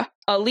 Yeah.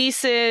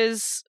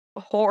 Elise's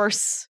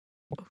horse,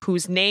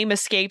 whose name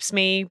escapes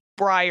me,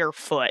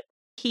 Briarfoot.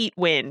 Heat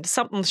wind,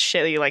 something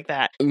shitty like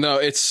that. No,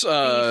 it's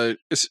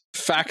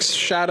Fax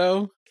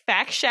Shadow.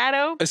 Fact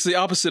Shadow? It's the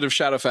opposite of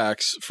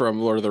Shadowfax from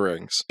Lord of the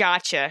Rings.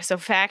 Gotcha. So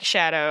Fact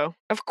Shadow,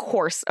 of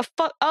course, of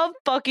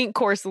fucking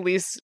course,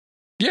 Elise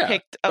Yeah,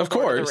 picked a of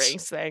Lord of the course.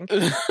 Rings thing.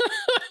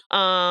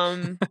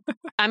 I'm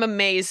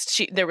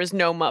amazed there was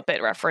no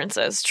Muppet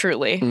references.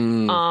 Truly.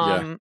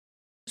 Yeah.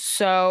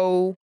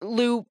 So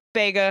Lou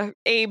Bega,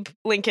 Abe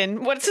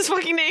Lincoln, what's his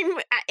fucking name?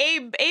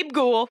 Abe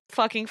Gould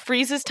fucking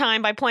freezes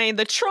time by playing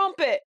the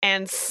trumpet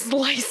and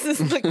slices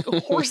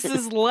the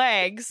horse's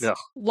legs. Yeah.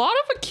 A lot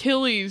of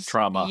Achilles.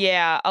 Trauma.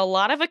 Yeah, a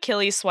lot of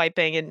Achilles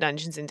swiping in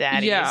Dungeons and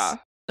Daddies. Yeah.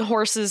 The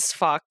horse is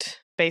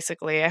fucked,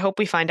 basically. I hope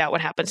we find out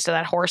what happens to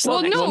that horse. Well,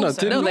 in the next no, Well, no,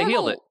 episode. didn't- they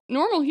healed it.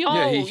 Normal healed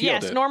Yeah, Oh, he healed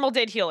yes, it. Normal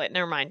did heal it.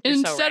 Never mind. You're so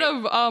Instead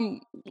right. of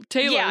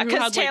Taylor. Yeah, who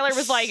because had, Taylor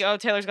was like, "Oh,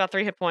 Taylor's got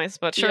 3 hit points,"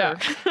 but sure, Yeah.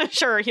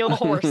 sure, heal the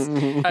horse.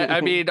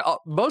 I mean,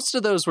 most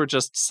of those were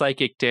just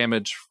psychic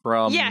damage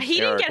from. Yeah, he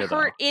didn't Erica, get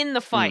hurt in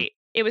the fight.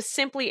 It was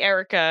simply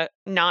Erica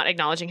not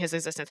acknowledging his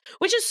existence,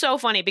 which is so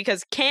funny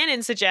because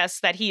canon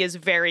suggests that he is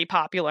very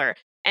popular,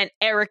 and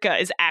Erica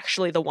is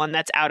actually the one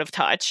that's out of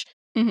touch.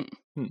 Mhm.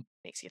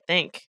 Makes you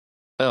think.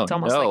 Oh, It's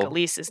almost no. like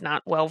Elise is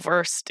not well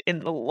versed in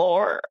the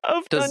lore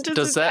of Does- Dungeons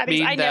does and that Daddies.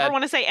 mean I never that-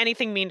 want to say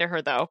anything mean to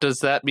her, though. Does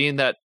that mean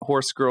that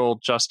Horse Girl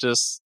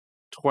Justice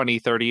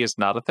 2030 is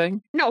not a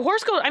thing? No,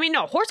 Horse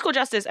School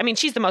Justice. I mean,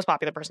 she's the most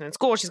popular person in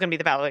school. She's going to be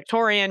the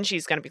valedictorian.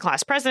 She's going to be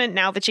class president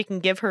now that she can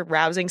give her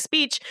rousing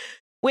speech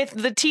with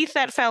the teeth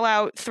that fell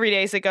out 3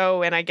 days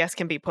ago and I guess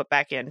can be put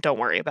back in. Don't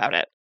worry about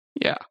it.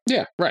 Yeah.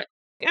 Yeah, right.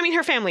 I mean,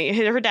 her family,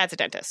 her dad's a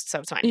dentist,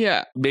 so it's fine.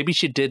 Yeah. Maybe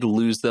she did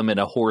lose them in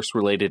a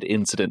horse-related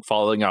incident,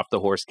 falling off the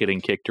horse,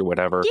 getting kicked or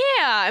whatever.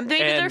 Yeah,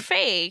 maybe they're And-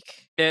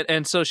 fake.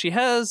 And so she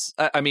has,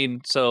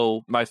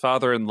 so my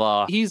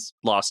father-in-law, he's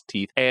lost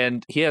teeth,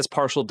 and he has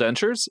partial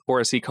dentures, or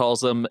as he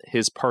calls them,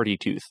 his party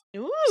tooth.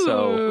 Ooh.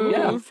 So,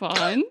 yeah.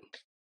 Fun.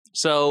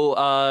 So,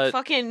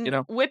 Fucking you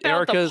know, whip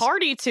out the Erica's-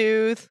 party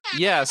tooth.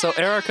 yeah, so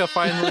Erica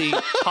finally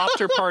popped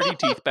her party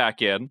teeth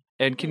back in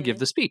and can Mhm. give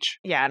the speech.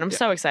 Yeah, and I'm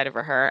so excited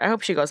for her. I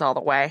hope she goes all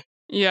the way.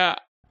 Yeah.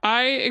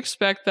 I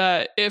expect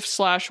that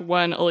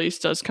if/when Elise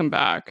does come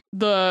back,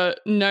 the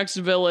next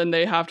villain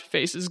they have to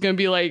face is going to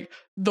be like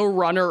the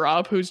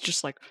runner-up who's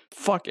just like,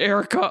 fuck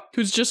Erica,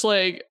 who's just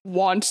like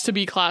wants to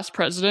be class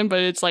president, but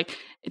it's like,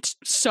 it's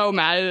so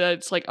mad that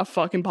it's like a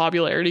fucking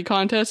popularity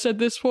contest at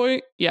this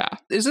point. Yeah.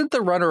 Isn't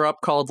the runner-up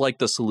called like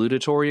the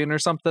salutatorian or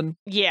something?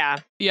 Yeah.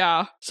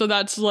 Yeah. So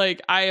that's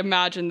like, I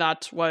imagine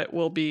that's what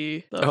will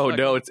be. The Oh fucking-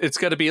 no, it's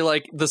going to be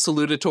like the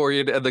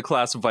salutatorian and the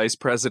class vice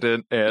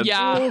president. And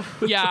Yeah.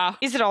 Yeah.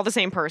 Is it all the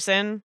same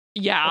person?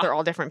 Or Yeah. they're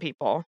all different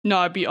people?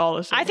 No, it'd be all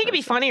the same. I think it'd be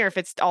person. funnier if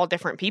it's all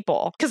different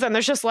people. Because then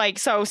there's just like,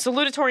 so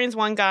salutatorian's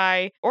one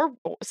guy or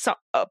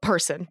a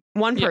person,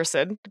 one Yeah.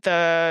 person.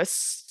 The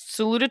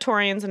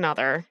salutatorian's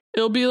another.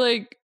 It'll be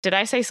like, Did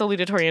I say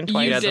salutatorian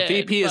twice? yeah, You the did,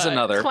 VP is but-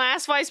 another,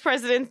 Class vice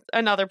president,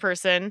 another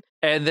person.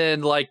 and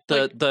then like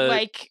the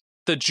like,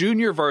 the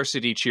junior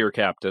varsity cheer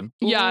captain.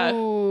 yeah.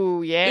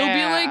 Ooh, yeah. It'll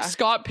be like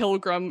Scott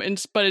Pilgrim,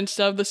 but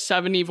instead of the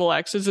 7 evil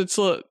X's, it's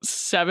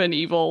 7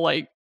 evil,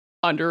 like,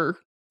 underclassmen.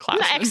 No,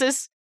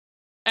 X's.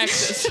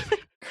 X's.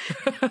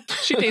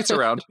 She dates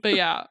around. But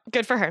yeah.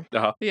 Good for her.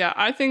 Yeah,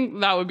 I think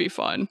that would be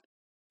fun.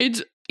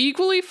 It's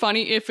equally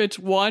funny if it's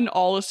one,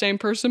 all the same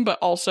person, but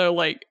also,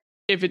 like,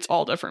 if it's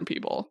all different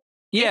people.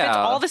 Yeah, If it's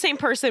all the same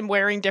person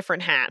wearing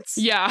different hats.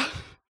 Yeah.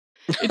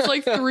 It's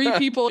like 3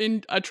 people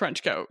in a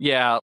trench coat.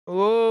 Yeah.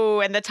 Ooh,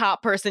 and the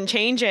top person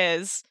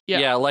changes.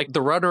 Yeah, like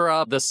the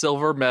runner-up, the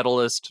silver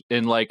medalist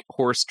in like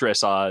horse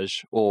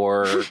dressage,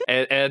 or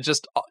and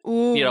just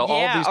Ooh, you know,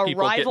 all these a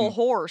people rival getting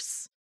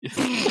horse.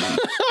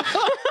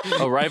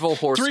 a rival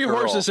horse. 3 girl.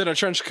 horses in a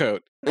trench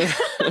coat.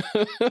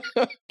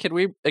 Can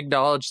we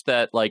acknowledge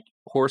that like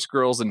horse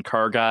girls and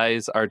car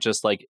guys are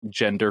just like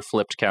gender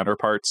flipped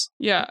counterparts?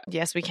 Yeah.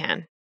 Yes, we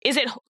can. Is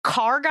it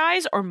car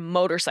guys or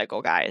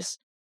motorcycle guys?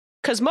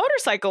 Because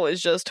motorcycle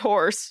is just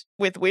horse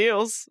with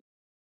wheels.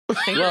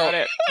 Think about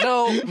it.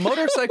 No,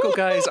 motorcycle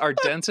guys are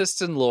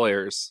dentists and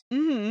lawyers.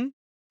 Mm-hmm.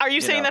 Are you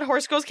saying that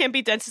horse girls can't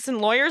be dentists and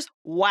lawyers?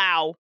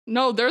 Wow.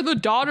 No, they're the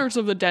daughters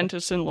of the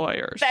dentists and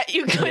lawyers. That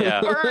you could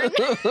burn.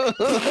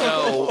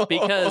 No,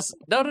 because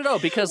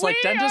because like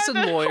We dentists are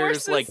and the lawyers,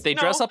 horses- like they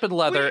dress no, up in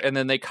leather we- and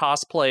then they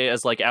cosplay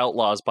as like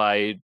outlaws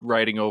by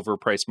riding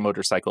overpriced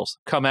motorcycles.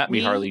 Come at me,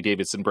 We- Harley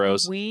Davidson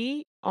bros.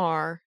 We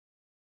are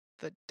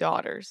the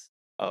daughters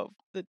of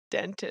the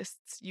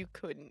dentists you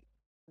couldn't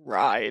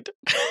ride.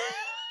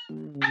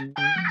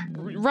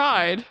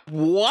 Ride.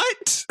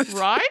 What?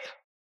 Ride?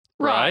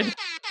 Ride?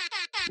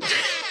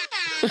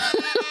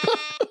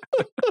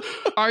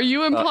 Are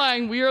you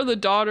implying we are the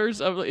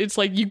daughters of, it's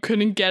like you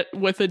couldn't get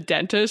with a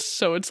dentist,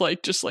 so it's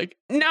like just like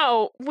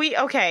No,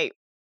 okay.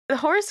 The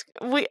horse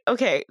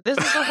okay, this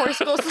is the horse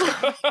girls.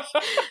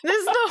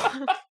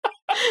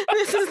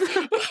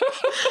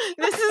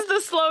 This is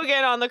the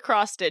slogan on the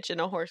cross stitch in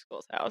a horse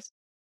girl's house.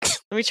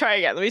 Let me try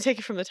again. Let me take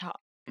it from the top.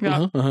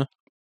 yeah,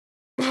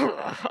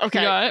 Okay.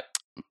 you got it.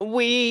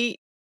 We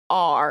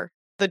are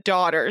the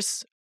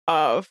daughters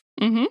of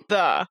Mm-hmm.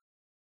 the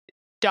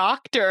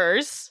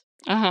doctors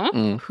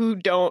Uh-huh. who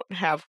don't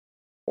have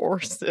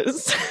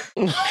horses.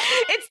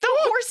 It's the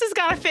horses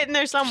gotta fit in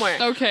there somewhere.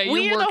 Okay,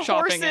 We you're are the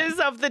workshopping horses it.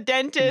 of the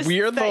dentist.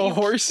 We are that the you-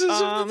 horses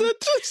of the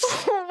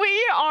dentist.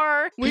 We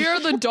are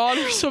the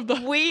daughters of the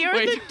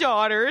the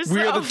daughters.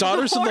 We are the of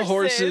daughters of the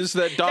horses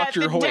that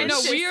Dr. the Horse. Wait, no,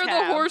 dentists we are the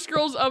have. horse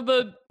girls of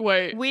the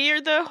wait. We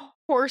are the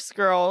horse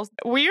girls.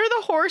 We are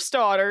the horse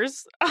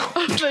daughters of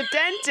the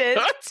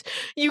dentist.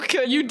 You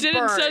could. You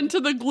didn't burn. send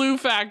to the glue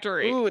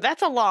factory. Ooh,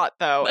 that's a lot,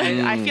 though.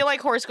 And I Mm. feel like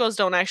horse girls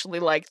don't actually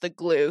like the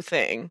glue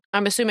thing.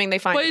 I'm assuming they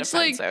find But it it's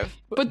like- offensive.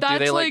 But that's Do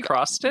they like like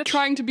cross stitch?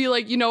 trying to be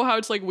like, you know how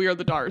it's like we are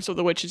the daughters of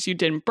the witches you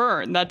didn't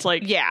burn. That's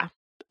like Yeah.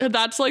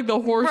 that's like the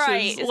horses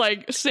Right.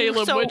 like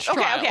Salem So, witch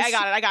okay, trials. okay,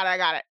 I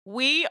got it.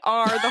 We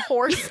are the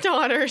horse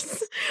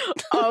daughters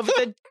of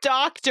the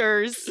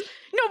doctors.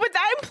 No, but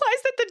that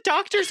implies that the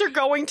doctors are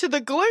going to the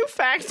glue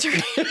factory.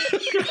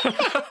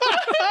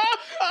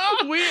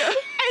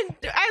 And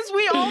as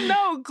we all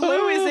know,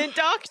 glue isn't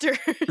doctor.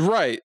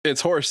 Right,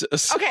 it's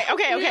horses. Okay.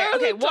 We are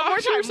the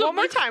doctors of One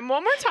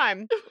more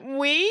time.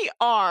 We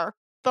are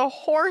the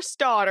horse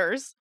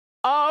daughters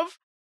of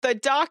the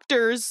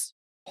doctor's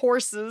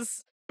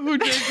horses Who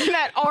did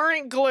that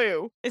aren't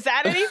glue. Is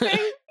that anything?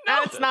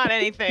 That's not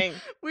anything.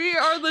 we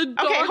are the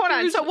daughters. Okay, hold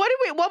on. So what did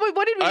we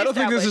I don't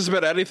think this establish? has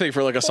been anything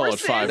for like a solid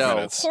 5 No.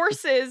 minutes.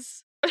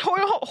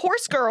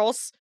 Horse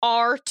girls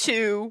are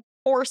to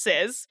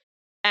horses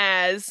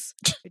as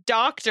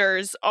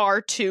doctors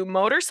are to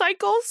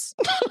motorcycles.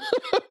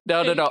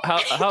 No.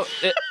 How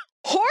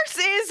Horse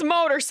is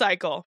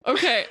motorcycle.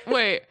 Okay,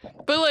 wait.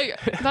 But like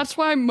that's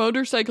why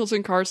motorcycles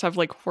and cars have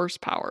like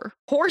horsepower.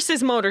 Horse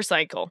is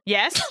motorcycle.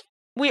 Yes?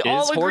 We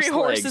all agree horse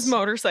horse legs. is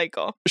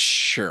motorcycle.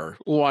 Sure,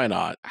 why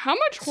not? How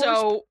much So-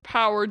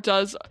 horsepower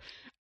does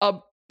a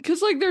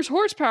because like there's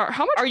horsepower.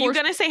 How much Are you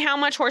going to say how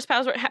much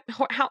horsepower?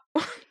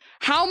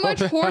 how much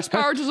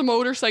horsepower does a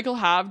motorcycle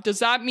have? Does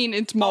that mean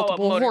it's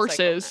multiple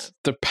motorcycle horses?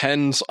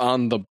 Depends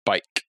on the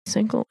bike.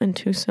 Single and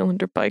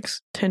 2-cylinder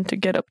bikes tend to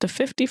get up to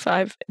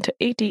 55 to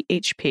 80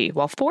 HP,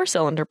 while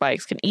 4-cylinder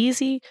bikes can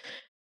easy.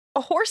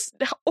 A horse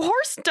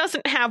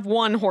doesn't have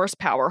 1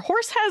 horsepower.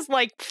 Horse has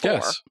like 4.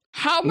 Yes.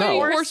 How many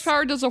No.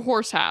 horsepower does a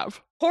horse have?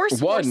 Horse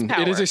 1.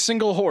 horsepower. It is a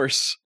single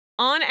horse.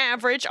 On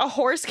average, a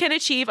horse can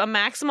achieve a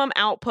maximum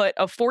output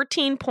of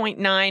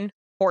 14.9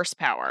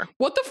 horsepower.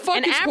 What the fuck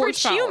An is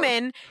average horsepower?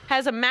 human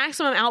has a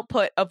maximum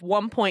output of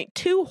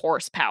 1.2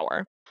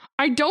 horsepower.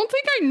 I don't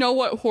think I know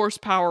what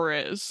horsepower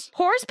is.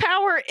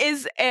 Horsepower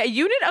is a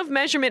unit of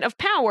measurement of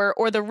power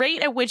or the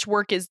rate at which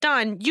work is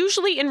done,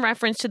 usually in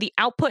reference to the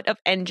output of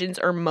engines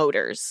or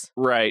motors.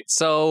 Right.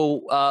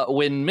 So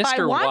when By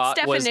Mr. Watt's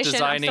Watt was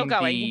definition, I'm designing still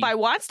going. the By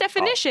Watt's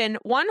definition,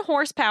 1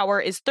 horsepower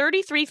is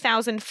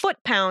 33,000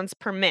 foot-pounds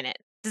per minute.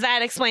 Does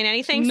that explain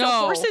anything? No. So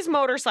horse is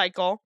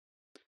motorcycle.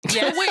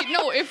 Yes. So wait,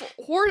 no,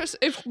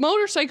 if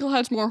motorcycle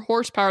has more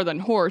horsepower than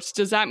horse,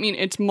 does that mean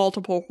it's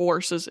multiple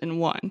horses in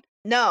one?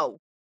 No.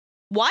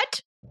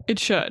 What? It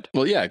should.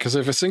 Well, yeah, because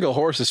if a single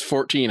horse is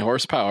 14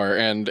 horsepower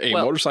and a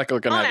Well, motorcycle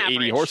can on have 80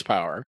 average.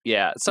 horsepower.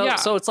 Yeah. So Yeah.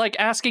 so it's like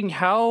asking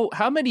how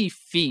many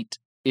feet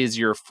is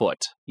your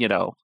foot? You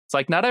know, it's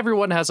like not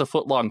everyone has a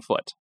foot long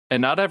foot,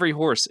 and not every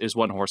horse is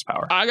 1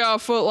 horsepower. I got a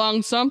foot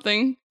long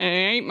something, and it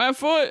ain't my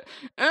foot.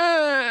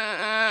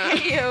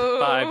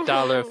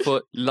 $5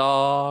 foot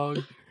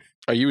long.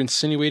 Are you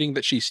insinuating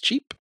that she's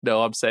cheap?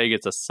 No, I'm saying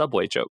it's a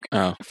Subway joke.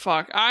 Oh.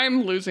 Fuck,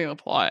 I'm losing the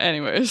plot.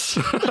 Anyways.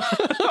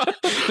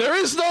 There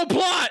is no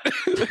plot.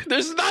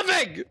 There's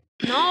nothing.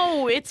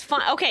 No, it's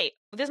fine. Okay,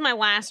 this is my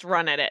last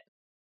run at it.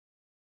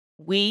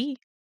 We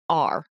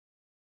are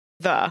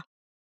the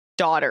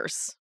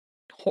daughters.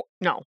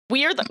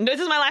 This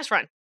is my last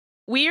run.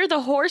 We are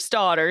the horse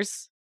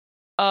daughters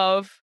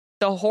of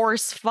the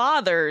horse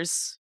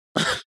fathers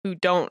who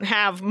don't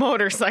have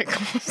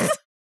motorcycles.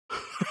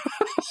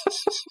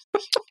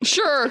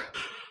 Sure.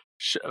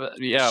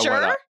 Yeah, Sure? why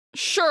not?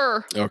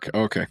 Sure.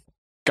 Okay.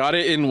 Got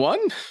it in one?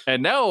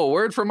 And now a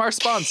word from our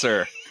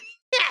sponsor.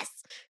 Yes!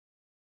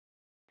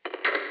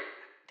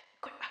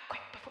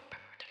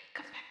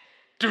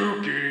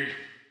 Dookie.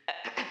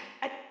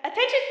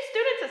 Attention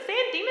students of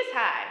San Dimas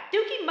High.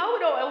 Dookie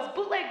Mowing Oil's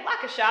bootleg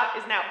locker shop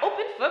is now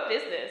open for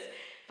business.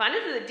 Find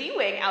us in the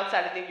D-Wing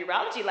outside of the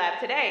urology lab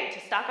today to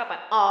stock up on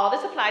all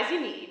the supplies you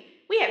need.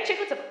 We have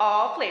chiclets of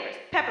all flavors,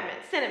 peppermint,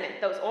 cinnamon,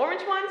 those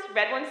orange ones,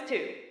 red ones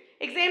too.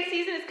 Exam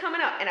season is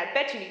coming up and I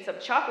bet you need some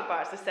chocolate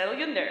bars to settle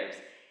your nerves.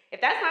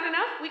 If that's not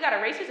enough, we got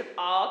erasers of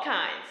all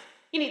kinds.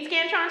 You need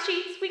Scantron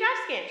sheets? We got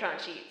Scantron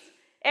sheets.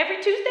 Every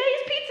Tuesday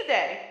is pizza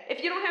day.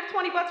 If you don't have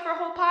 $20 for a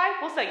whole pie,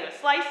 we'll sell you a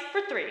slice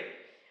for $3.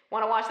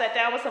 Want to wash that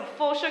down with some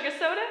full sugar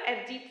soda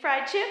and deep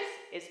fried chips?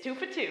 It's 2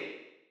 for $2.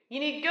 You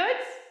need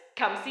goods?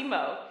 Come see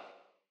Mo.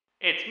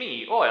 It's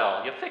me,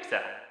 Oil, your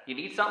fixer. You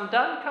need something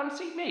done? Come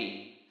see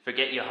me.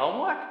 Forget your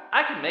homework?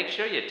 I can make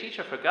sure your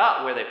teacher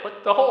forgot where they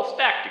put the whole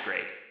stack to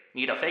grade.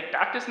 Need a fake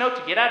doctor's note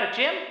to get out of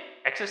gym?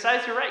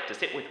 Exercise your right to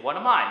sit with one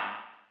of mine.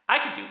 I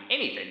can do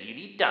anything you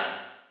need done.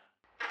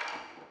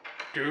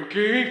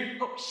 Dookie.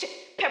 Oh shit,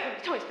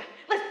 peppermint toys.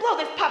 Let's blow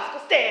this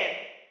popsicle stand.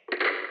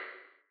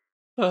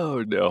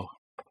 Oh, no.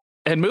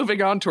 And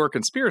moving on to our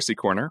conspiracy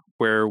corner,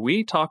 where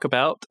we talk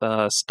about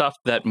stuff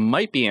that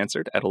might be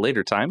answered at a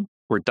later time.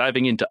 We're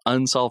diving into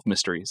unsolved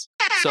mysteries.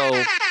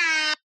 So...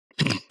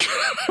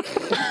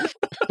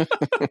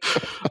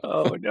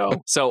 Oh,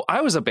 no. So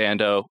I was a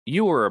bando.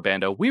 You were a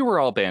bando. We were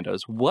all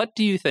bandos. What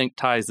do you think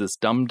ties this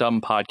Dumb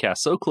Dumb podcast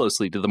so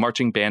closely to the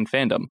marching band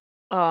fandom?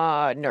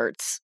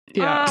 Nerds.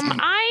 Yeah.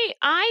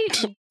 I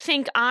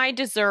think I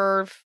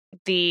deserve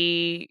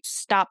the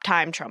stop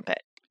time trumpet.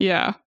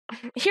 Yeah.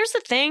 Here's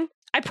the thing.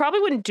 I probably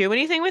wouldn't do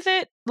anything with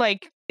it,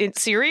 like,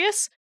 it's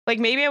serious. Like,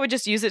 maybe I would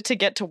just use it to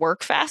get to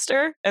work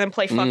faster and then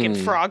play fucking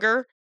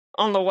Frogger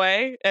on the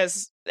way.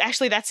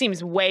 Actually, that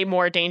seems way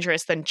more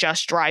dangerous than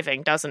just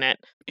driving, doesn't it?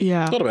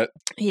 Yeah. A little bit.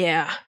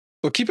 Yeah.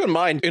 Well, keep in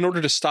mind, in order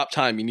to stop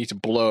time, you need to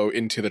blow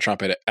into the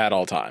trumpet at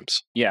all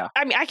times. Yeah.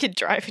 I mean, I could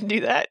drive and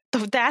do that.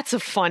 That's a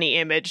funny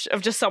image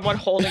of just someone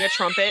holding a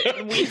trumpet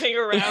and weaving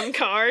around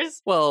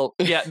cars. Well,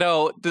 yeah,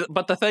 no,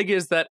 but the thing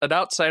is that an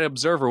outside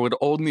observer would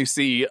only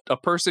see a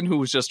person who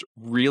was just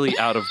really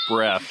out of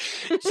breath.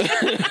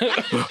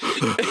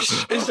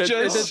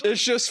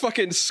 It's just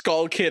fucking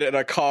Skull Kid in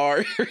a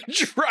car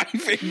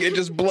driving and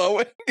just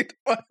blowing.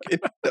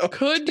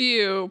 Could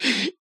you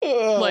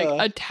like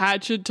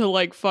attach it to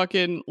like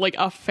fucking like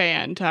a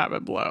fan to have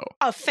it blow?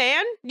 A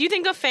fan? You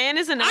think a fan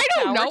is enough I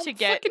don't power know. to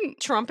get Fucking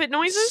trumpet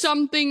noises?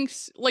 Something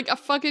like a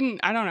fucking,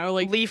 I don't know,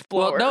 like Leaf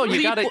blower. Well, no,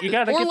 you gotta Or get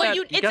that. like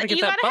You gotta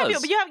get that have,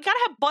 buzz. but you gotta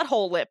have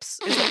butthole lips.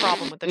 Is the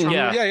problem with the trumpet?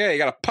 Yeah. You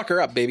gotta pucker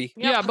up, baby.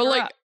 You gotta yeah, but pucker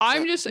like up.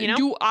 I'm just, you know?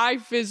 do I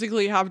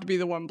physically have to be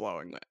the one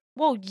blowing it?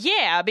 Well,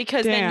 yeah,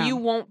 because then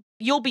Damn.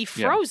 you'll be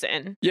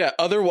frozen. Yeah,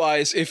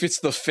 otherwise, if it's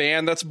the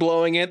fan that's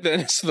blowing it, then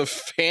it's the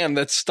fan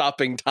that's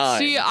stopping time.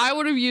 See, I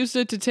would have used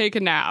it to take a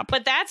nap.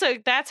 But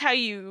that's how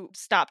you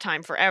stop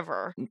time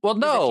forever. Well, is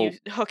no, if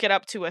you hook it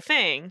up to a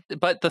thing.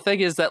 but the thing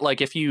is that like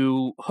if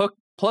you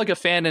plug a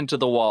fan into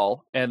the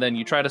wall and then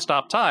you try to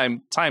stop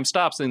time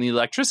stops and the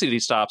electricity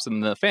stops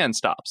and the fan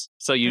stops.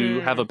 So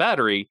you have a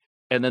battery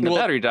and then the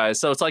battery dies.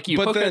 So it's like you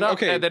hook it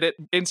up and then it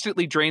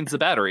instantly drains the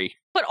battery.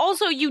 But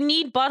also, you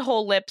need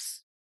butthole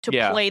lips to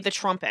play the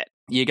trumpet.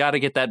 You got to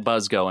get that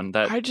buzz going.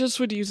 I just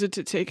would use it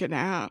to take a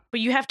nap. But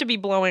you have to be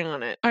blowing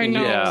on it. I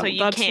know. Yeah. So you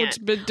That's can't. what's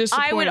been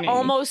disappointing.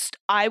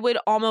 I would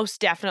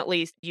almost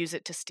definitely use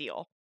it to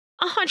steal.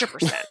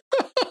 100%.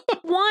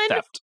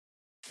 Theft.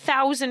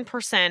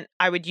 1,000%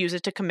 I would use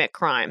it to commit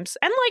crimes.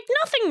 And like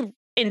nothing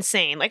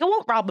insane. Like I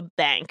won't rob a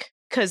bank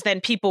because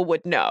then people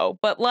would know.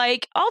 But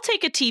like I'll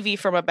take a TV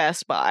from a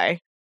Best Buy.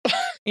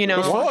 You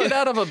know, Get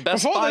out of a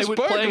Best Buy with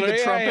playing the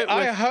trumpet.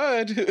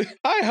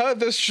 I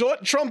heard this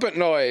short trumpet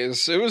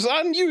noise. It was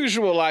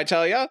unusual, I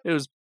tell ya. It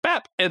was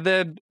bap, and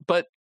then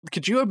but.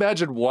 Could you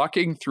imagine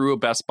walking through a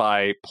Best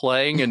Buy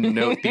playing a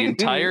note the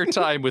entire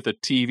time with a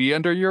TV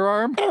under your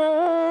arm?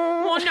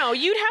 well, no,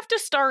 you'd have to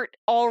start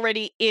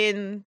already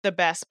in the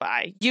Best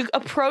Buy. You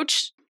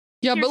approach.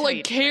 Yeah, Here's but how like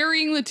you do it.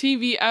 carrying the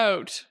TV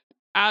out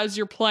as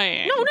you're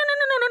playing.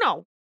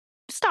 No.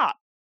 Stop.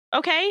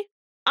 Okay?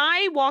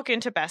 I walk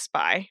into Best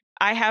Buy.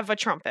 I have a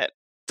trumpet.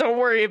 Don't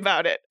worry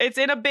about it. It's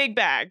in a big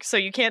bag, so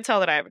you can't tell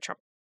that I have a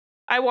trumpet.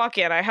 I walk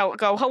in. I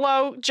go,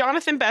 hello,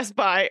 Jonathan Best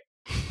Buy.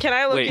 Can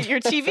I look Wait. at your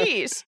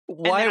TVs?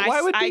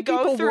 Why would I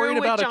people go through worried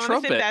with about a Jonathan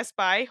trumpet? Best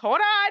Buy. Hold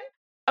on.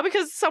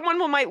 Because someone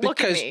might look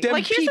Because at me. them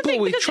Like, here's the people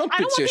thing, with because I don't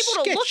trumpets want are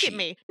people to look sketchy. at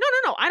me.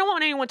 No. I don't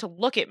want anyone to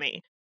look at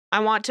me. I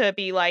want to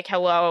be like,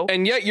 hello.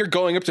 And yet you're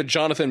going up to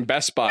Jonathan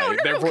Best Buy. No,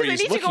 Therefore, because I he's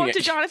need to looking go up at to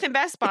you. Jonathan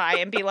Best Buy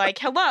and be like,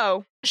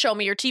 hello, show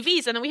me your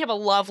TVs. And then we have a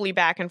lovely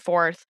back and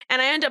forth.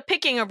 And I end up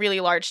picking a really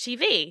large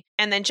TV.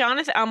 And then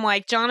I'm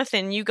like,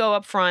 Jonathan, you go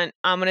up front.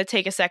 I'm going to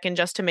take a second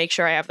just to make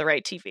sure I have the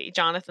right TV.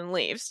 Jonathan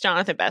leaves.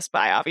 Jonathan Best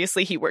Buy,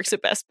 obviously, he works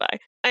at Best Buy.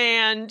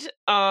 And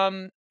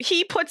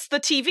he puts the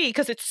TV,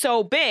 because it's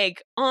so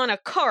big, on a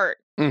cart.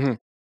 Mm-hmm.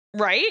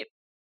 Right?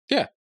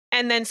 Yeah.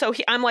 And then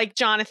I'm like,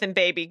 Jonathan,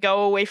 baby,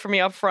 go away from me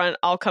up front.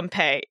 I'll come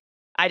pay.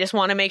 I just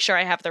want to make sure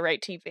I have the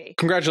right TV.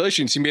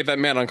 Congratulations, you made that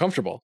man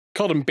uncomfortable.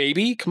 Called him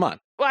baby? Come on.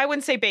 Well, I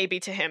wouldn't say baby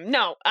to him.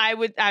 No,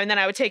 and then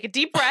I would take a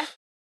deep breath,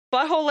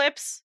 butthole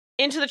lips,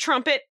 into the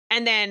trumpet,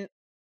 and then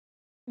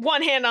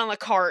one hand on the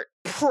cart,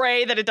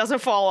 pray that it doesn't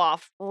fall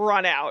off,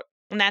 run out.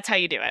 And that's how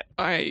you do it.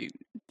 I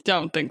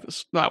don't think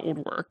that would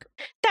work.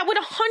 That would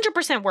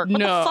 100% work. What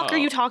the fuck are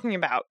you talking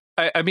about?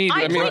 I mean,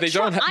 they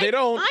don't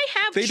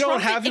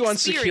have you on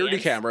experience. security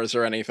cameras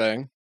or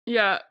anything.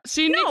 Yeah.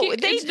 See, No,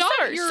 Nikki, it's not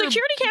your...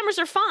 security cameras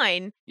are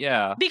fine.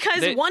 yeah.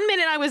 Because 1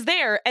 minute I was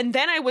there and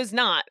then I was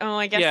not. Oh,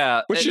 I guess.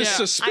 Yeah. Which is Yeah.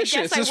 suspicious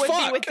I as guess I would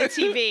fuck. be with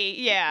the TV.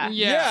 Yeah.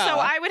 Yeah. So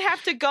I would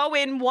have to go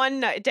in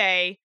one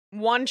day,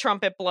 one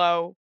trumpet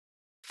blow,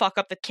 fuck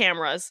up the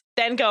cameras,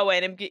 then go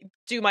in and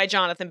do my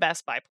Jonathan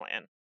Best Buy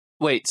plan.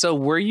 Wait, so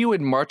were you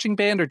in marching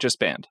band or just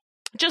band?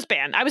 Just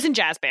band. I was in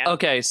jazz band.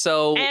 Okay,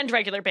 so And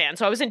regular band.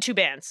 So I was in 2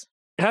 bands.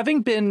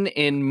 having been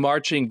in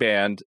marching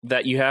band,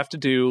 that you have to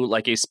do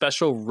like a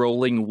special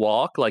rolling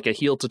walk, like a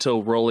heel to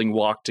toe rolling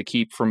walk to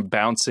keep from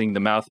bouncing the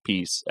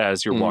mouthpiece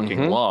as you're walking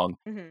Mhm. along.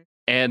 Mm-hmm.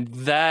 And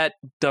that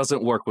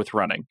doesn't work with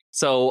running.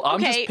 So I'm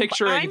just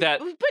picturing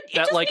that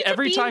like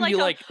every time you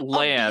like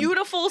land, a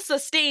beautiful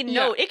sustained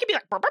Yeah. note. It could be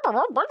like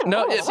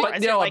No, as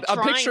but you're, no, like, I'm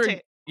trying picturing.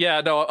 to-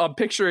 Yeah, no, I'm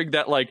picturing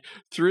that like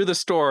through the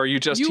store, you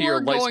just You hear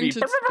are going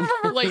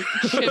Lightspeed. to like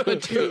chip a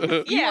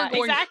tooth. You Yeah, are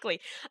going-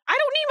 exactly. I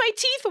don't need my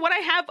teeth when I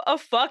have a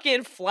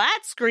fucking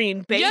flat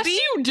screen, baby. Yes,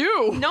 you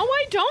do. No,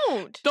 I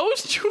don't.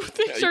 Those two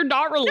things are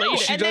not No, related.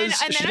 She and then,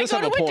 does- and she then I does go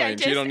have to a a point.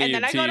 dentist, You don't and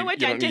then need I go to a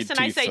teeth- you don't dentist need and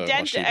I teeth say, to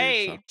wash your teeth,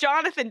 hey, so.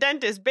 Jonathan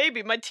Dentist,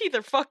 baby, my teeth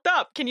are fucked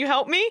up. Can you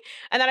help me?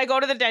 And then I go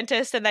to the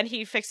dentist, and then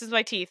he fixes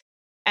my teeth.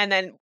 And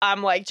then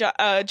I'm like,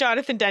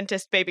 Jonathan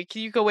Dentist, baby,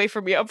 can you go away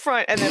from me up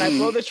front? And then I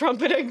blow the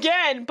trumpet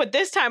again. But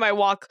this time I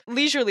walk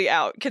leisurely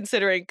out,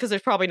 considering, because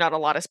there's probably not a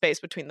lot of space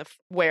between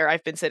where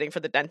I've been sitting for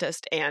the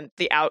dentist and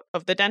the out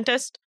of the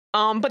dentist.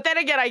 But then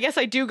again, I guess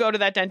I do go to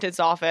that dentist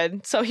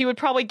often. So he would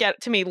probably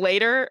get to me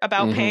later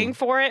about Mhm. paying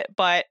for it.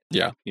 But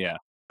Yeah.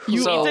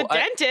 you So need the I-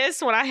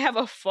 dentist when I have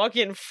a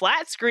fucking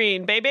flat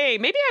screen, baby.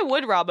 Maybe I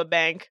would rob a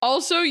bank.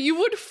 Also, you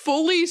would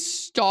fully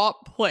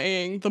stop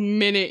playing the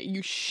minute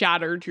you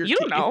shattered your You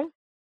don't teeth. know.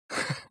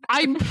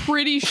 I'm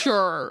pretty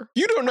sure.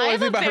 You don't know I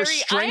have anything about her I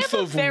strength have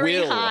a of very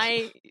will.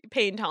 high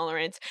pain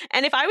tolerance.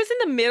 And if I was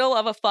in the middle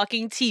of a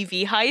fucking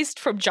TV heist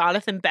from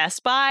Jonathan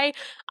Best Buy,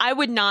 I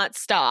would not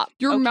stop.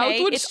 Your mouth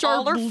okay? would It's start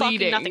all or fucking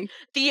bleeding. nothing.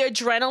 The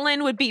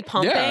adrenaline would be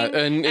pumping. Yeah,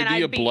 and it'd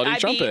be a bloody I'd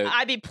trumpet.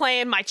 I'd be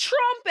playing my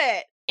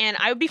trumpet, and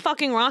I would be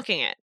fucking rocking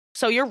it.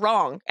 So you're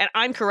wrong, and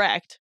I'm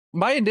correct.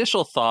 My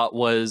initial thought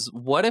was,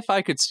 what if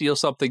I could steal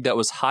something that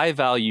was high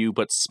value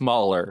but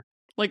smaller?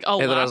 Like a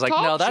And then I was like,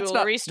 laptop? no, that's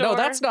not. Jewelry No, store?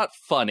 that's not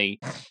funny.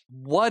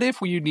 What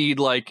if you need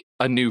like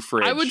a new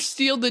fridge? I would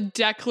steal the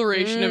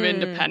Declaration of Mm.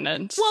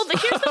 Independence. Well,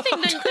 here's the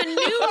thing: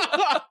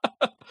 the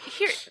new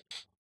here.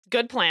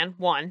 Good plan.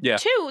 1. Yeah.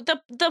 2.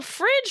 The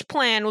fridge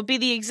plan would be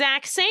the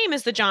exact same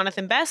as the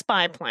Jonathan Best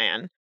Buy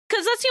plan.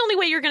 Because that's the only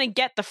way you're going to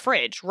get the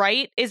fridge,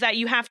 right? Is that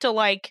you have to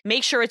like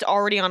make sure it's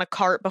already on a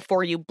cart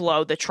before you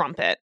blow the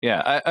trumpet.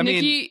 Yeah, I mean,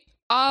 Nikki,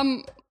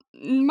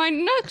 my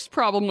next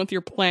problem with your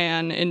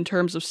plan in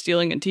terms of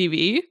stealing a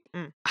TV,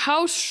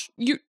 how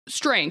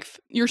strength,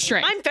 your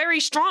strength. I'm very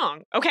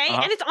strong, okay?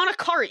 Uh-huh. And it's on a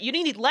cart. You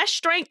need less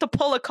strength to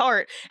pull a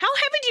cart. How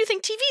heavy do you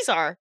think TVs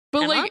are?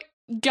 but Emma? like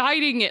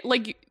guiding it,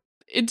 like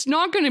it's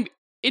not gonna be,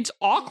 it's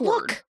awkward.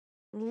 Look,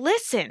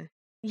 listen.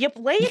 You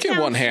lay You it can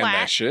down one hand flat.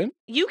 that shit.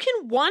 You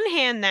can one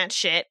hand that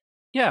shit.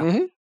 yeah.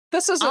 Mhm.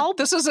 This I'll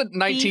isn't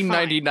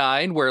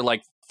 1999 where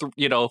like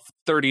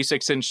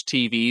 36-inch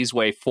TVs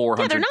weigh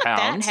 400 Yeah, they're not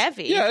pounds. that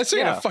heavy. Yeah, it's not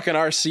Yeah. a fucking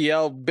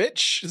RCL,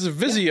 bitch. It's a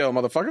Vizio,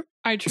 motherfucker.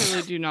 I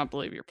truly do not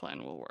believe your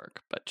plan will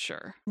work, but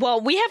sure. Well,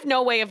 we have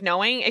no way of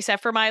knowing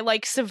except for my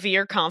like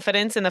severe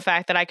confidence in the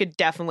fact that I could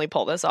definitely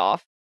pull this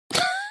off.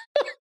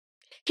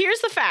 Here's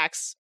the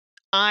facts.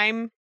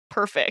 I'm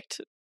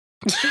perfect.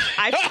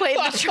 I've played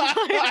the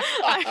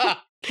trumpet.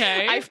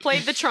 Okay. I've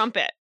played the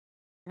trumpet,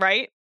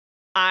 right?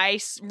 I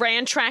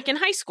ran track in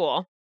high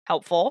school.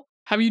 Helpful.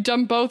 Have you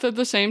done both at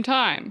the same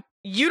time?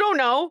 You don't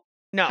know.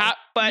 No,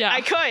 but yeah.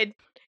 I could.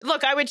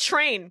 Look, I would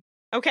train,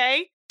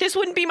 okay? This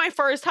wouldn't be my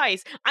first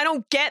heist. I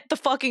don't get the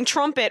fucking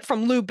trumpet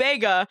from Lou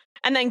Bega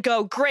and then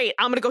go, great,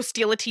 I'm gonna go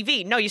steal a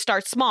TV. No, you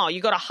start small.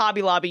 You go to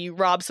Hobby Lobby, you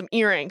rob some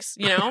earrings,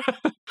 you know?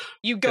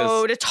 You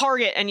go to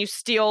Target and you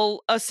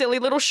steal a silly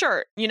little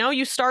shirt, you know?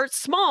 You start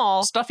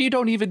small. Stuff you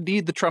don't even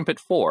need the trumpet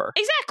for.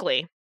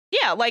 Exactly.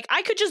 Yeah, like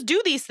I could just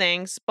do these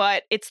things,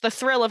 but it's the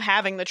thrill of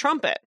having the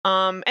trumpet.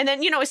 And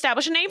then,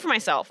 establish a name for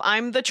myself.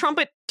 I'm the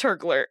trumpet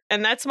turgler,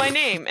 and that's my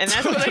name. And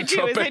that's what I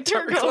do is I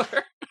turgle.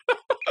 Then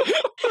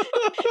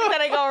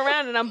I go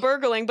around and I'm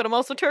burgling, but I'm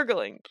also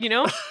turgling,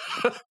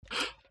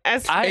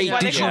 As Hey, why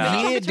they did you call me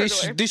hear trumpet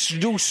this? turgler.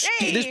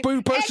 This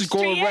person's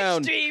going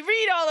around. Extra,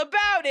 read all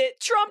about it.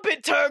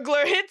 Trumpet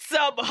turgler hits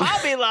up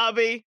Hobby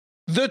Lobby.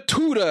 The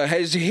tutor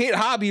has hit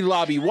Hobby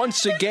Lobby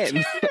once again.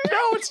 No,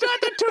 it's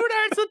not the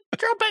tutor. It's the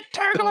trumpet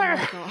turgler.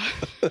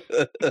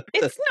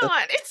 It's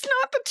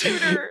not the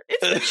tutor.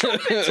 It's the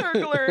trumpet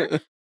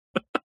turgler.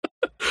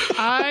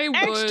 I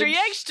would...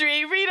 Extra,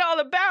 read all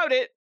about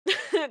it.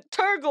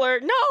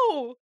 Turgler.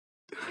 No.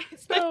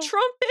 It's the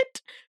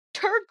trumpet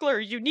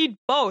turgler. You need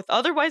both.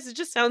 Otherwise, it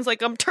just sounds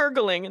like I'm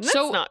turgling, and that's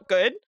not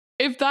good.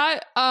 If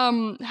that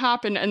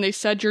happened and they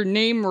said your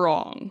name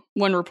wrong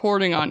when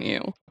reporting on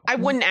you, I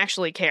wouldn't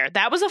actually care.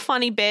 That was a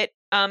funny bit.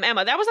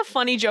 Emma, that was a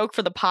funny joke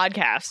for the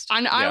podcast.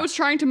 And I was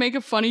trying to make a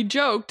funny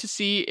joke to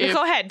see if...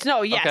 Go ahead.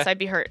 No, yes, I'd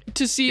be hurt.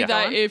 To see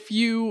that if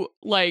you,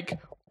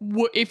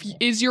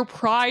 is your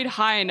pride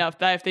high enough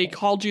that if they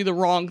called you the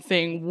wrong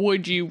thing,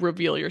 would you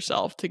reveal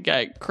yourself to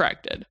get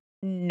corrected?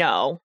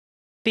 No,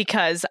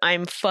 because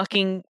I'm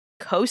fucking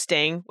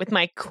coasting with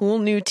my cool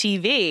new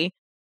TV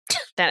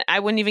that I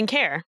wouldn't even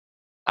care.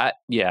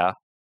 Yeah.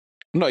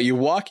 No, you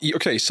walk.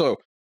 Okay, so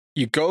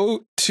you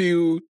go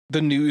to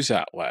the news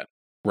outlet,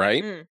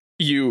 right?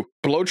 You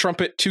blow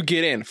trumpet to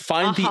get in.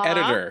 Find the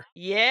editor.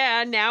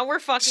 Yeah, now we're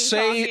fucking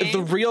Say talking.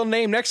 the real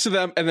name next to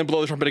them, and then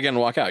blow the trumpet again and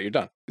walk out. You're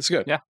done. It's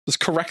good. Yeah. Just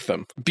correct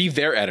them. Be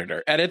their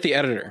editor. Edit the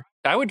editor.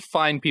 I would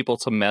find people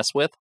to mess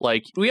with.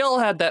 Like, we all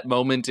had that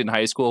moment in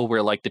high school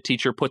where, like, the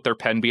teacher put their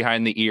pen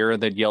behind the ear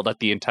and then yelled at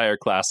the entire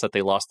class that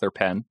they lost their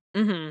pen.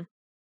 Mm-hmm.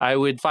 I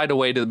would find a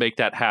way to make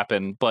that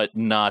happen, but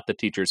not the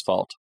teacher's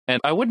fault. And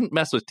I wouldn't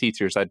mess with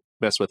teachers. I'd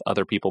mess with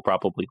other people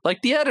probably.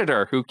 Like the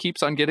editor who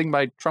keeps on getting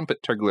my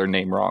trumpet turgler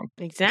name wrong.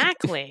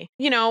 Exactly.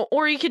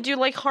 Or you could do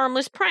like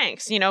harmless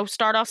pranks.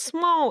 Start off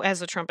small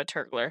as a trumpet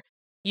turgler.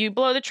 You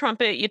blow the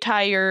trumpet, you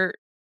tie your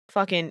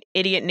fucking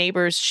idiot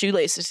neighbor's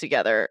shoelaces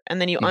together, and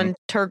then you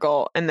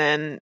unturgle, and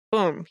then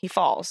boom, he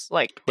falls.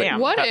 Like, damn.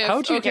 What if...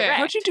 How'd you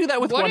do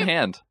that with one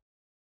hand?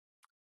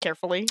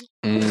 Carefully.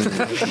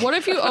 What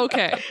if you...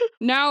 Okay.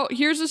 Now,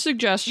 here's a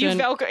suggestion.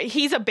 You Velcro.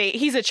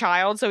 He's a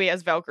child, so he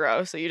has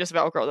Velcro, so you just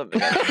Velcro them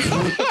together.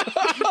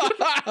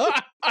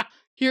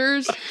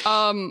 Here's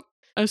an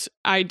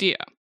idea.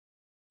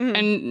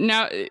 And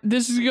now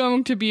this is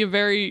going to be a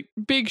very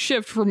big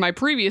shift from my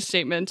previous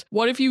statement.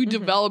 What if you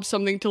develop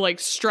something to like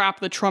strap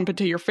the trumpet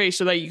to your face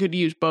so that you could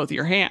use both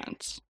your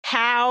hands?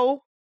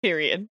 How?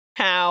 Period.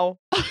 How?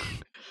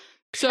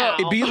 So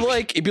it'd be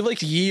like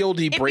ye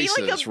olde braces,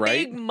 it'd be like a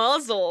right? big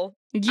muzzle.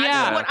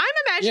 Yeah. What I'm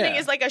imagining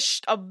is like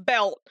a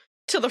belt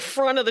to the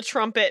front of the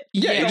trumpet.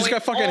 Yeah, you just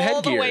got fucking all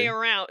headgear. the way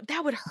around.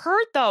 That would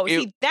hurt though.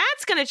 See,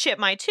 that's gonna chip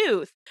my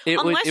tooth.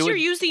 Unless you're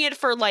using it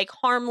for like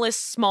harmless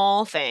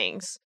small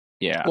things.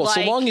 Yeah. Well, so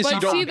long as you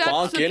don't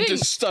bonk into thing.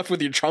 stuff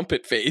with your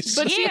trumpet face.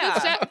 But see,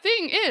 the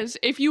thing is,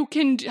 if you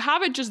can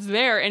have it just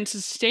there and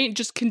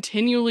just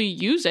continually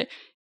use it,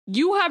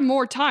 you have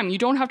more time. You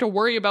don't have to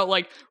worry about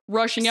like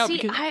rushing out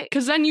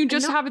because then you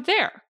just have it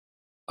there.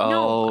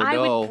 I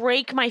would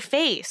break my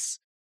face.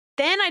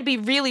 Then I'd be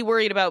really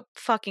worried about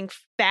fucking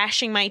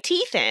bashing my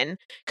teeth in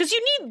because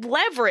you need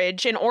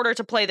leverage in order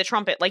to play the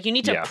trumpet. Like you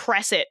need to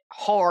press it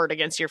hard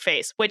against your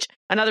face, which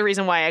another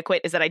reason why I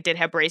quit is that I did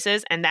have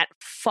braces and that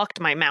fucked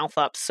my mouth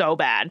up so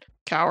bad.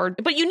 Coward.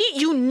 But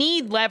you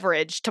need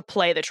leverage to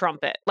play the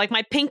trumpet. Like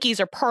my pinkies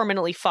are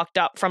permanently fucked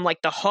up from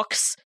like the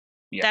hooks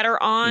that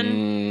are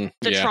on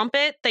the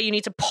trumpet that you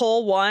need to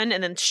pull one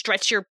and then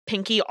stretch your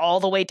pinky all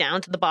the way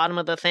down to the bottom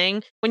of the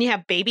thing. When you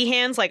have baby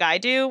hands like I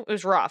do, it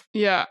was rough.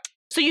 Yeah.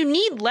 So you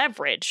need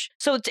leverage.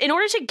 So in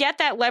order to get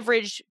that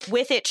leverage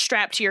with it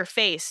strapped to your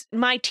face,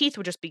 my teeth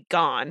would just be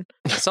gone.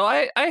 So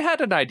I had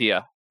an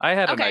idea.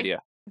 An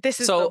idea. This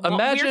is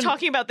imagine we're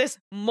talking about this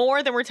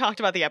more than we're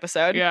talked about the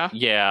episode. Yeah.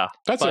 Yeah.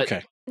 That's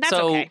okay. That's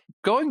okay.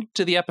 Going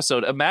to the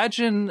episode,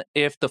 imagine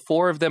if the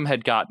four of them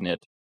had gotten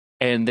it,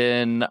 and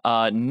then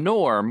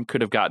Norm could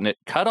have gotten it,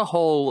 cut a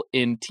hole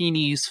in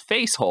Teeny's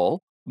face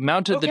hole,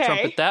 mounted the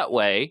trumpet that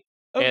way,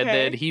 and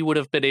then he would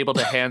have been able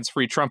to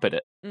hands-free trumpet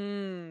it.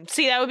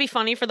 See, that would be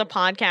funny for the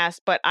podcast,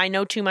 but I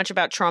know too much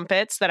about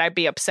trumpets that I'd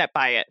be upset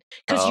by it.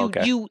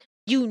 Because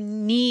you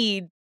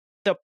need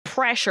the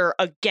pressure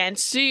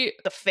against the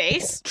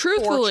face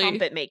truthfully, for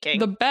trumpet making.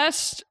 The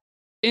best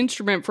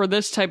instrument for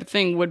this type of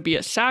thing would be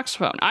a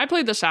saxophone. I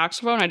played the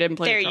saxophone. I didn't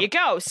play the trumpet. There you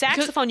go.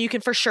 Saxophone you can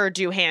for sure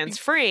do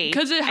hands-free.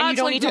 Because it has, and you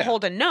don't need to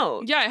hold a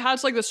note. Yeah, it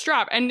has like the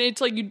strap. And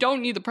it's like you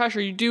don't need the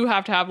pressure. You do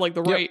have to have like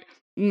the right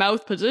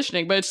mouth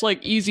positioning, but it's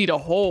like easy to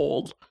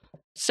hold.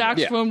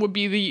 Saxophone would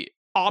be the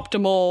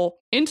optimal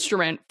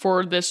instrument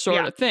for this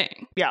sort of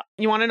thing. Yeah.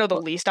 You want to know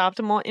the least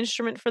optimal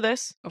instrument for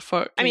this?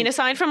 I mean,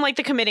 aside from like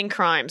the committing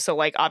crime, so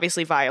like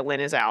obviously violin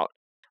is out.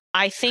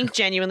 I think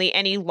genuinely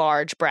any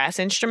large brass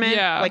instrument,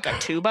 like a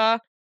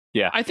tuba,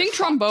 I think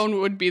trombone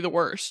would be the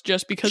worst,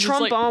 just because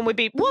trombone would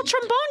be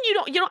trombone.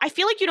 You don't. I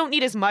feel like you don't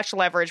need as much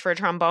leverage for a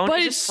trombone, but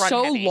it's it's just front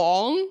so heavy.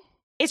 long.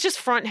 It's just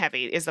front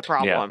heavy is the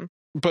problem.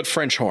 But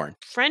French horn.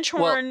 French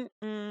horn,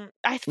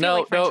 I feel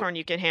like French horn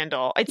you can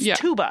handle. It's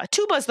tuba.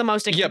 Tuba's the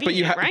most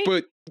inconvenient,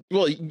 right?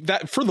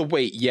 That for the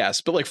weight,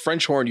 yes. But like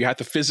French horn, you have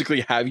to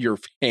physically have your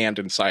hand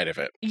inside of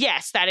it.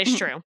 Yes, that is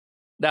true.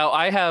 Now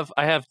I have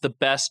the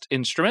best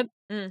instrument,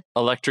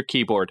 electric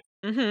keyboard.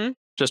 Mm-hmm.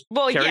 Just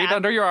carry it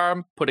under your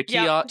arm, put a key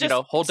on,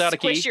 hold down a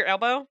key. Squish your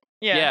elbow.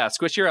 Yeah,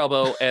 squish your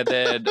elbow, and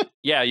then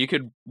you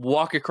could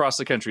walk across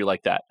the country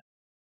like that.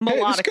 Hey,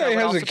 this guy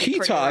has a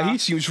guitar. He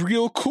seems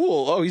real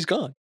cool. Oh, he's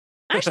gone.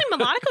 Actually,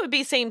 melodica would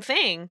be the same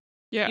thing.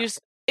 Yeah.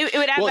 It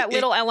would add that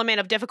little element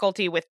of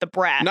difficulty with the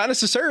breath. Not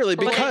necessarily,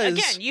 because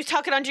again, you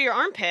tuck it under your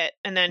armpit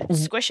and then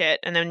squish it,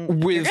 and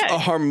then with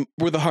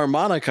a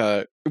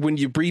harmonica, when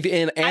you breathe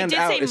in and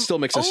out, it still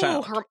makes a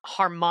sound.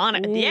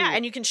 Harmonica, yeah,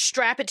 and you can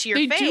strap it to your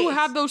face. They do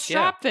have those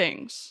strap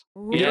things.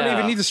 You don't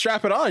even need to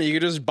strap it on. You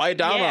can just bite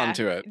down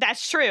onto it.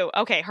 That's true.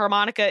 Okay,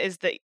 harmonica is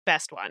the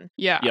best one.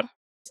 Yeah. Yep.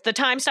 The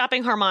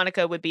time-stopping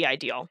harmonica would be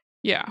ideal.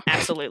 Yeah,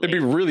 absolutely. It'd be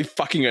really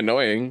fucking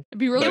annoying. It'd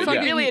be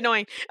really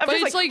annoying. But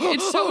it's like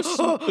it's so.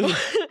 But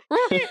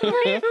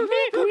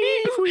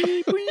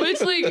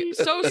it's like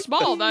so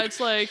small that it's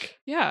like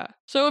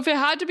So if it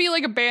had to be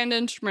like a band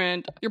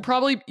instrument, your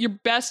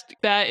best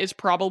bet is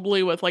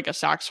probably with like a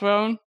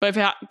saxophone. But if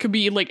it could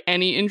be like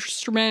any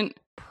instrument,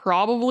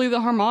 probably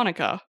the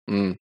harmonica.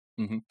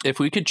 Mm-hmm. If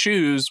we could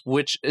choose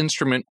which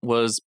instrument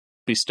was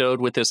bestowed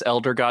with this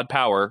elder god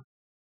power,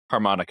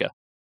 harmonica.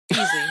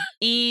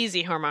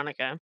 Easy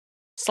harmonica.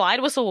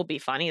 Slide whistle will be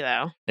funny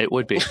though. It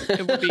would be.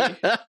 It would be.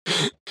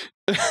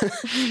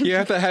 You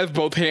have to have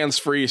both hands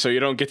free, so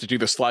you don't get to do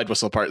the slide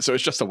whistle part. So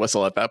it's just a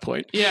whistle at that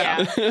point.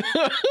 Yeah.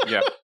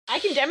 Yeah. I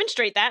can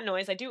demonstrate that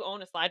noise. I do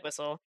own a slide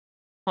whistle.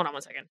 Hold on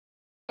one second.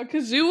 A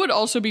kazoo would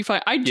also be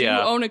fine. I do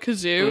own a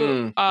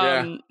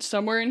kazoo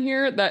somewhere in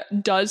here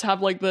that does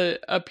have like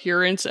the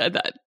appearance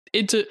that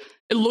it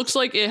looks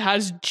like it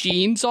has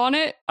jeans on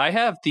it. I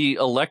have the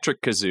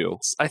electric kazoo.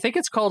 I think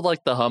it's called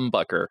like the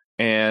humbucker.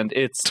 And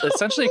it's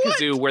essentially a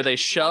kazoo where they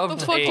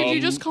shoved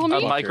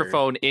a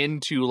microphone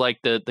into like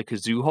the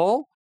kazoo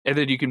hole, and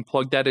then you can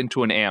plug that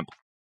into an amp.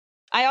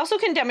 I also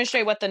can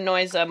demonstrate what the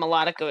noise a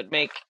melodica would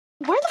make.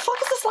 Where the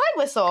fuck is the slide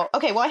whistle?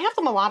 Okay, well, I have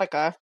the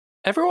melodica.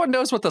 Everyone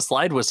knows what the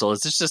slide whistle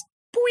is. It's just...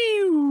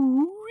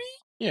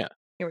 Yeah.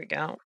 Here we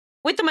go.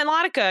 With the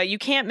melodica, you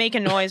can't make a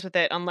noise with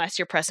it unless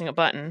you're pressing a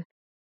button.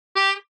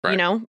 Right. You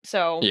know?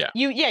 So,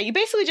 you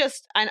basically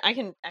just... I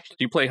can actually...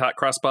 Do you play hot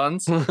cross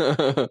buns?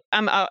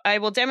 I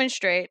will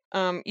demonstrate.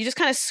 You just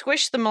kind of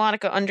squish the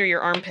melodica under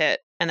your armpit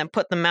and then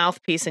put the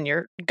mouthpiece in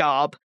your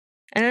gob.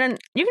 And then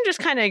you can just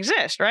kind of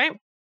exist, right?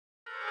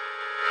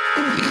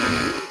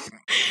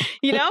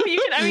 You know, you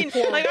can. I mean,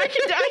 like I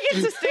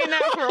can sustain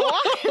that for a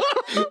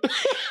while.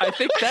 I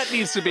think that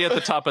needs to be at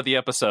the top of the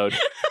episode.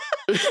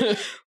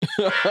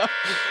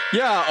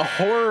 Yeah,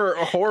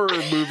 horror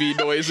movie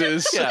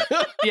noises.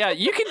 Yeah,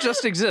 you can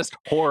just exist.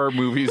 Horror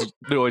movies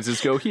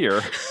noises go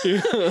here.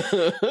 Okay,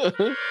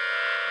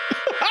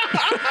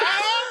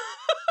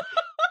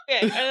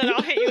 and then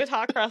I'll hit you with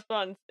hot cross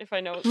buns if I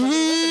know what the notes.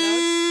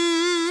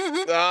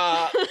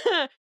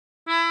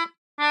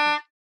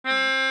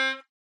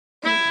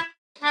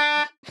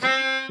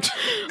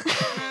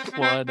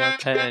 One a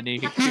penny,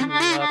 two a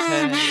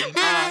penny,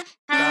 hot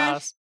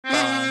cross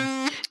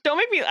buns. Don't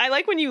make me. I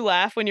like when you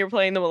laugh when you're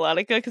playing the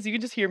melodica because you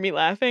can just hear me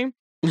laughing.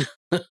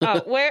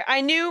 Where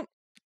I knew.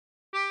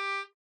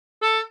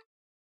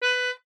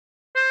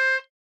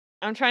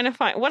 I'm trying to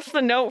find. What's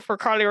the note for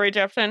Carly Rae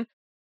Jepsen?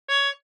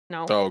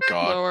 No. Oh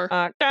God. Lower.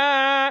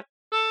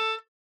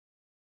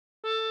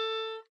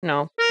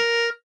 No.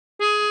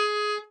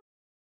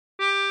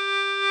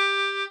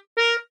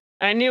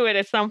 I knew it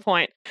at some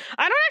point.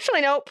 I don't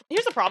actually know.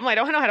 Here's the problem. I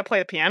don't know how to play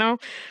the piano,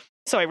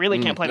 so I really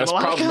can't play the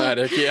melodica. That's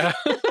problematic, yeah.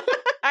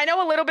 I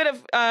know a little bit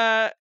of,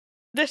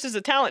 this is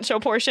a talent show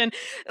portion.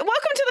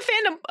 Welcome to the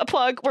fandom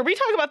plug, where we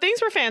talk about things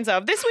we're fans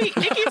of. This week,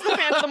 Nikki's the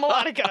fan of the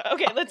melodica.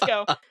 Okay, let's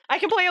go. I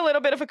can play a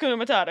little bit of Hakuna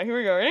Matata. Here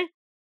we go, ready?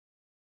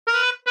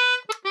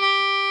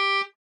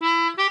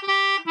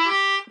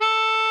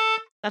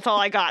 That's all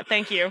I got.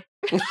 Thank you.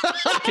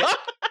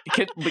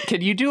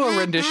 Can you do a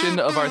rendition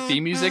of our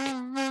theme music?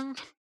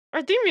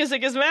 Our theme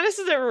music is Madness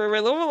is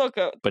Everywhere,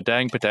 Loco.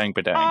 Badang, badang,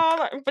 badang.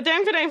 Oh,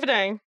 badang, badang,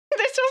 badang.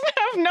 This doesn't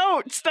have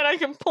notes that I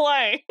can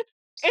play.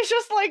 It's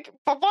just like,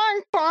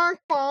 ba-bang, bang,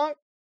 bang.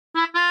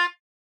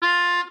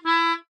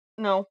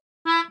 No.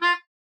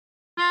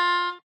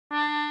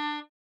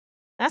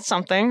 That's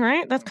something,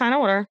 right? That's kind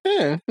of what our...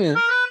 Yeah.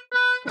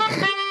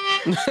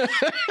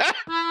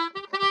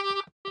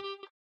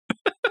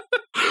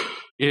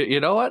 You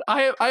know what?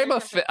 I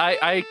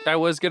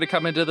was going to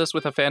come into this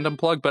with a fandom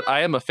plug, but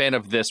I am a fan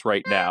of this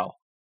right now.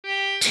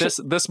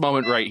 This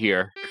moment right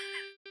here.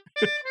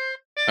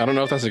 I don't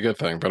know if that's a good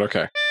thing, but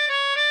okay.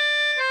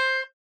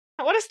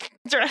 What is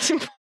Jurassic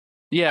Park?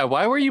 Yeah,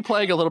 why were you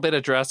playing a little bit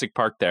of Jurassic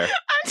Park there? I'm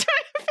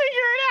trying to figure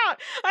it out.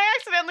 I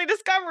accidentally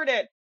discovered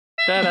it.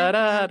 Da da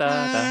da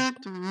da da.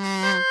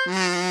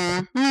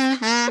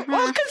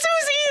 Well,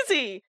 Kazoo's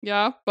easy.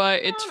 Yeah,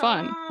 but it's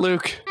fun.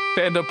 Luke,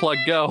 fandom plug,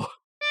 go.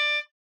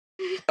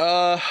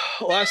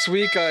 Last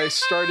week I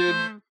started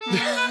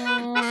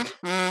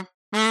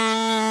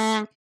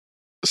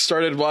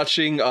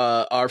watching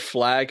Our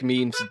Flag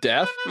Means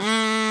Death.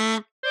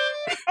 Oh,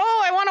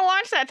 I want to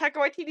watch that. Taika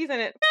Waititi's in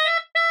it.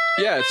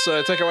 Yeah, it's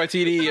Taika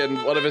Waititi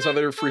and one of his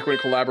other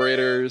frequent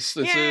collaborators.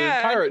 It's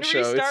a pirate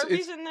show.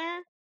 Starby's in there.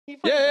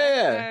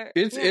 Yeah.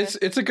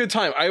 It's a good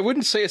time. I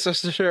wouldn't say it's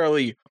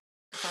necessarily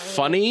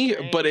funny,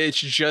 but it's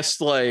just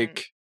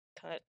like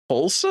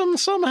wholesome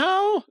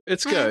somehow.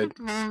 It's good.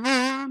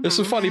 There's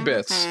some funny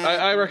bits.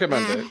 I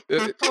recommend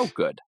it. Oh,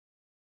 good.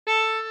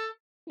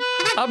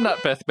 I'm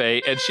not Beth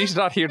Bay, and she's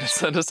not here to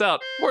send us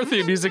out. More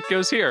theme music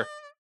goes here.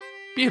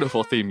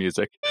 Beautiful theme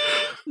music.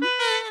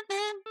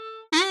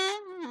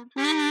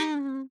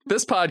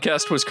 This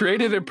podcast was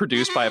created and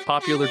produced by a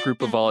popular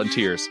group of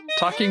volunteers.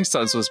 Talking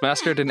Sons was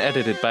mastered and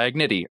edited by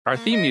Agnity. Our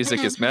theme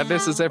music is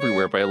Madness is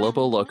Everywhere by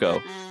Lobo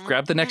Loco.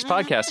 Grab the next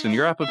podcast in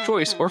your app of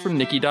choice or from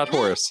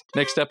Nikki.Horace.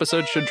 Next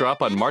episode should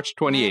drop on March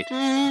 28th.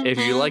 If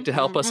you'd like to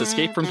help us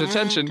escape from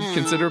detention,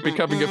 consider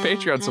becoming a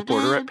Patreon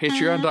supporter at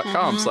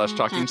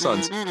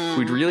patreon.com/talkingsons.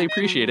 We'd really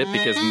appreciate it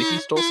because Nikki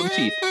stole some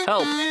teeth.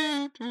 Help!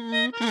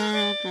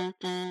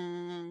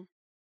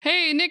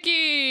 Hey,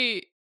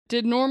 Nikki!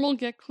 Did Normal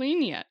get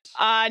clean yet?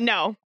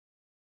 No.